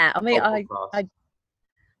 Yeah. I mean,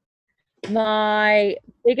 my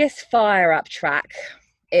biggest fire up track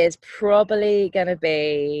is probably going to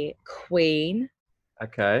be Queen.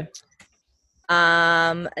 Okay.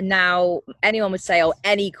 Now anyone would say, oh,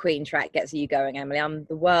 any Queen track gets you going, Emelye. I'm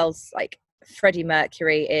the world's Freddie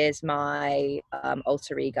Mercury is my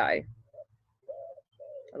alter ego.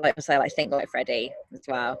 I like to say, think like Freddie as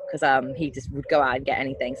well, because he just would go out and get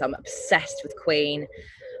anything. So I'm obsessed with Queen.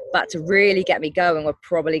 But to really get me going, we're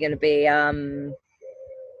probably going to be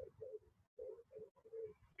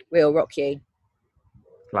We'll Rock You.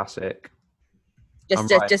 Classic. Just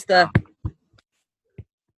the.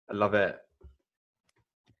 I love it.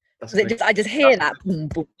 I just hear that boom,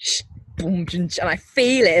 boom, sh, boom, and I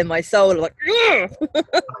feel it in my soul. I'm like,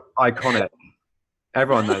 iconic.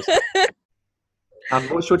 Everyone knows. And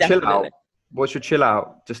what's your chill out? What's your chill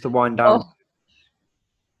out? Just to wind down.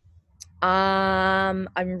 I'm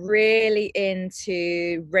really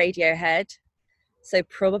into Radiohead, so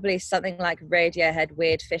probably something like Radiohead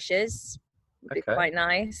Weird Fishes would be quite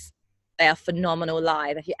nice. They are phenomenal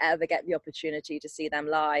live. If you ever get the opportunity to see them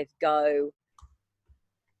live, go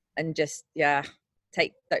and just don't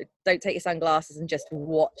take your sunglasses and just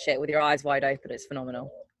watch it with your eyes wide open. It's phenomenal.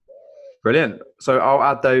 Brilliant. So I'll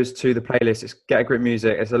add those to the playlist. It's Get a Grip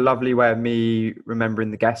Music. It's a lovely way of me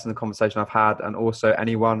remembering the guests and the conversation I've had, and also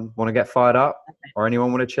anyone want to get fired up or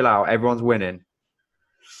anyone want to chill out. Everyone's winning.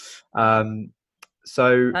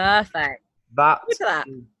 So perfect. That's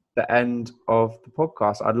the end of the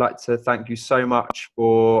podcast. I'd like to thank you so much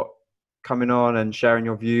for coming on and sharing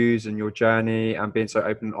your views and your journey and being so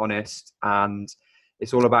open and honest. And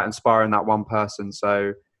it's all about inspiring that one person.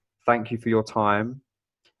 So thank you for your time.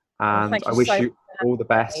 And I wish you all the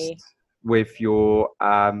best with your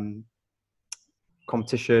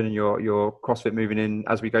competition and your CrossFit moving in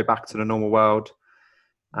as we go back to the normal world.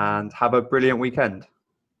 And have a brilliant weekend.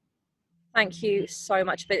 Thank you so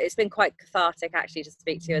much. But it's been quite cathartic actually to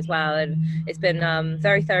speak to you as well. And it's been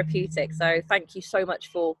very therapeutic. So thank you so much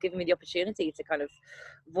for giving me the opportunity to kind of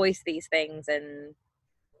voice these things and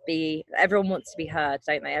everyone wants to be heard,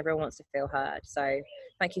 don't they? Everyone wants to feel heard. So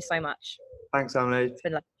thank you so much. Thanks, Emelye. It's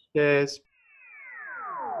been lovely. Cheers.